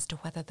unsure as to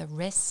whether the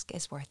risk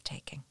is worth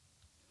taking?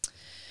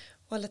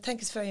 Well, I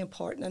think it's very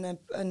important,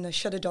 and I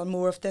should have done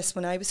more of this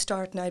when I was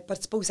starting out, but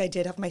I suppose I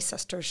did have my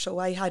sisters, so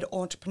I had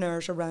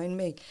entrepreneurs around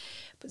me.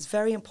 But it's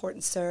very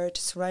important, Sarah,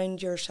 to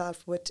surround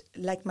yourself with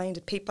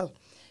like-minded people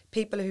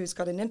who's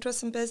got an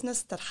interest in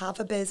business, that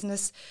have a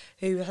business,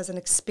 who has an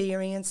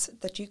experience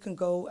that you can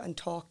go and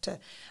talk to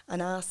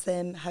and ask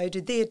them how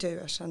did they do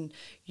it, and,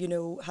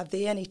 have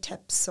they any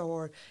tips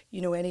or,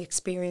 any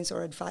experience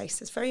or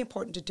advice. It's very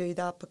important to do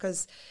that,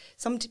 because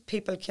some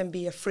people can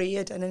be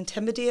afraid and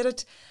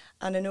intimidated,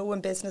 And I know in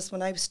business,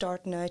 when I was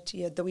starting out,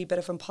 you had the wee bit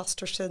of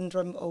imposter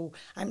syndrome. Oh,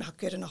 I'm not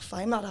good enough.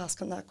 I'm not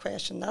asking that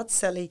question. That's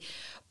silly.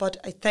 But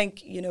I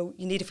think, you know,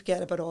 you need to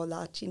forget about all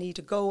that. You need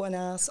to go and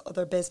ask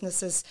other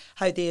businesses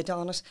how they had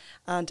done it.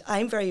 And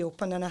I'm very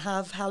open, and I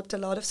have helped a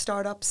lot of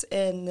startups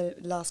in the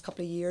last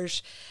couple of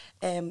years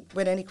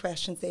with any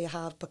questions they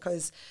have,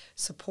 because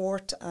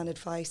support and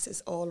advice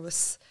is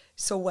always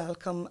so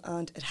welcome,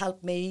 and it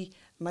helped me.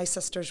 My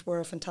sisters were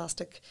a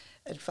fantastic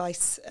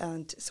advice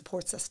and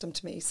support system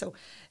to me. So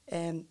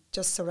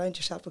just surround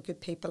yourself with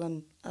good people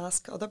and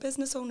ask other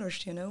business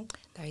owners, you know.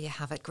 There you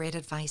have it. Great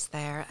advice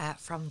there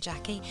from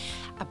Jackie.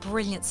 A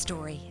brilliant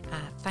story.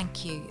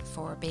 Thank you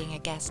for being a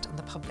guest on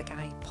the Public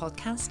Eye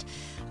podcast.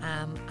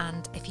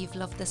 And if you've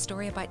loved this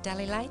story about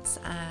Deli Lites,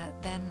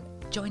 then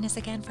join us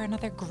again for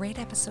another great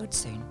episode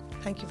soon.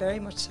 Thank you very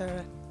much,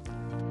 Sarah.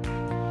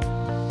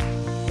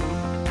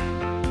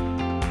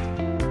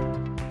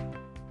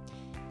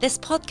 This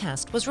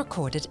podcast was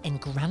recorded in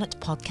Granite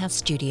Podcast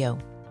Studio.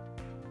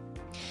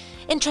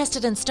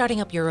 Interested in starting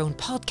up your own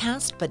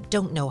podcast but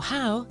don't know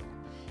how?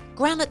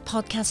 Granite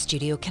Podcast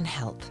Studio can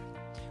help.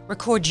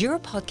 Record your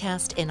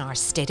podcast in our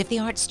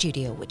state-of-the-art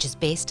studio, which is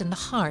based in the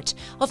heart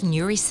of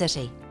Newry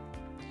City.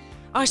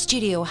 Our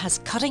studio has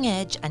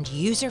cutting-edge and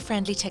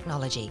user-friendly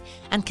technology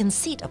and can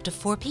seat up to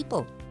 4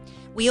 people.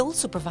 We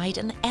also provide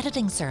an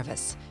editing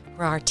service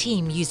for our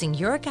team, using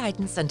your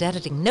guidance and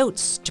editing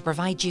notes to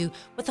provide you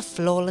with a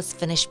flawless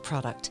finished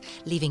product,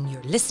 leaving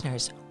your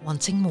listeners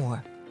wanting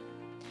more.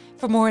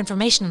 For more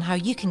information on how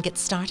you can get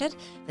started,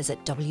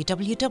 visit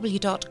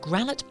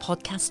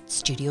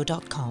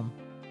www.granitepodcaststudio.com.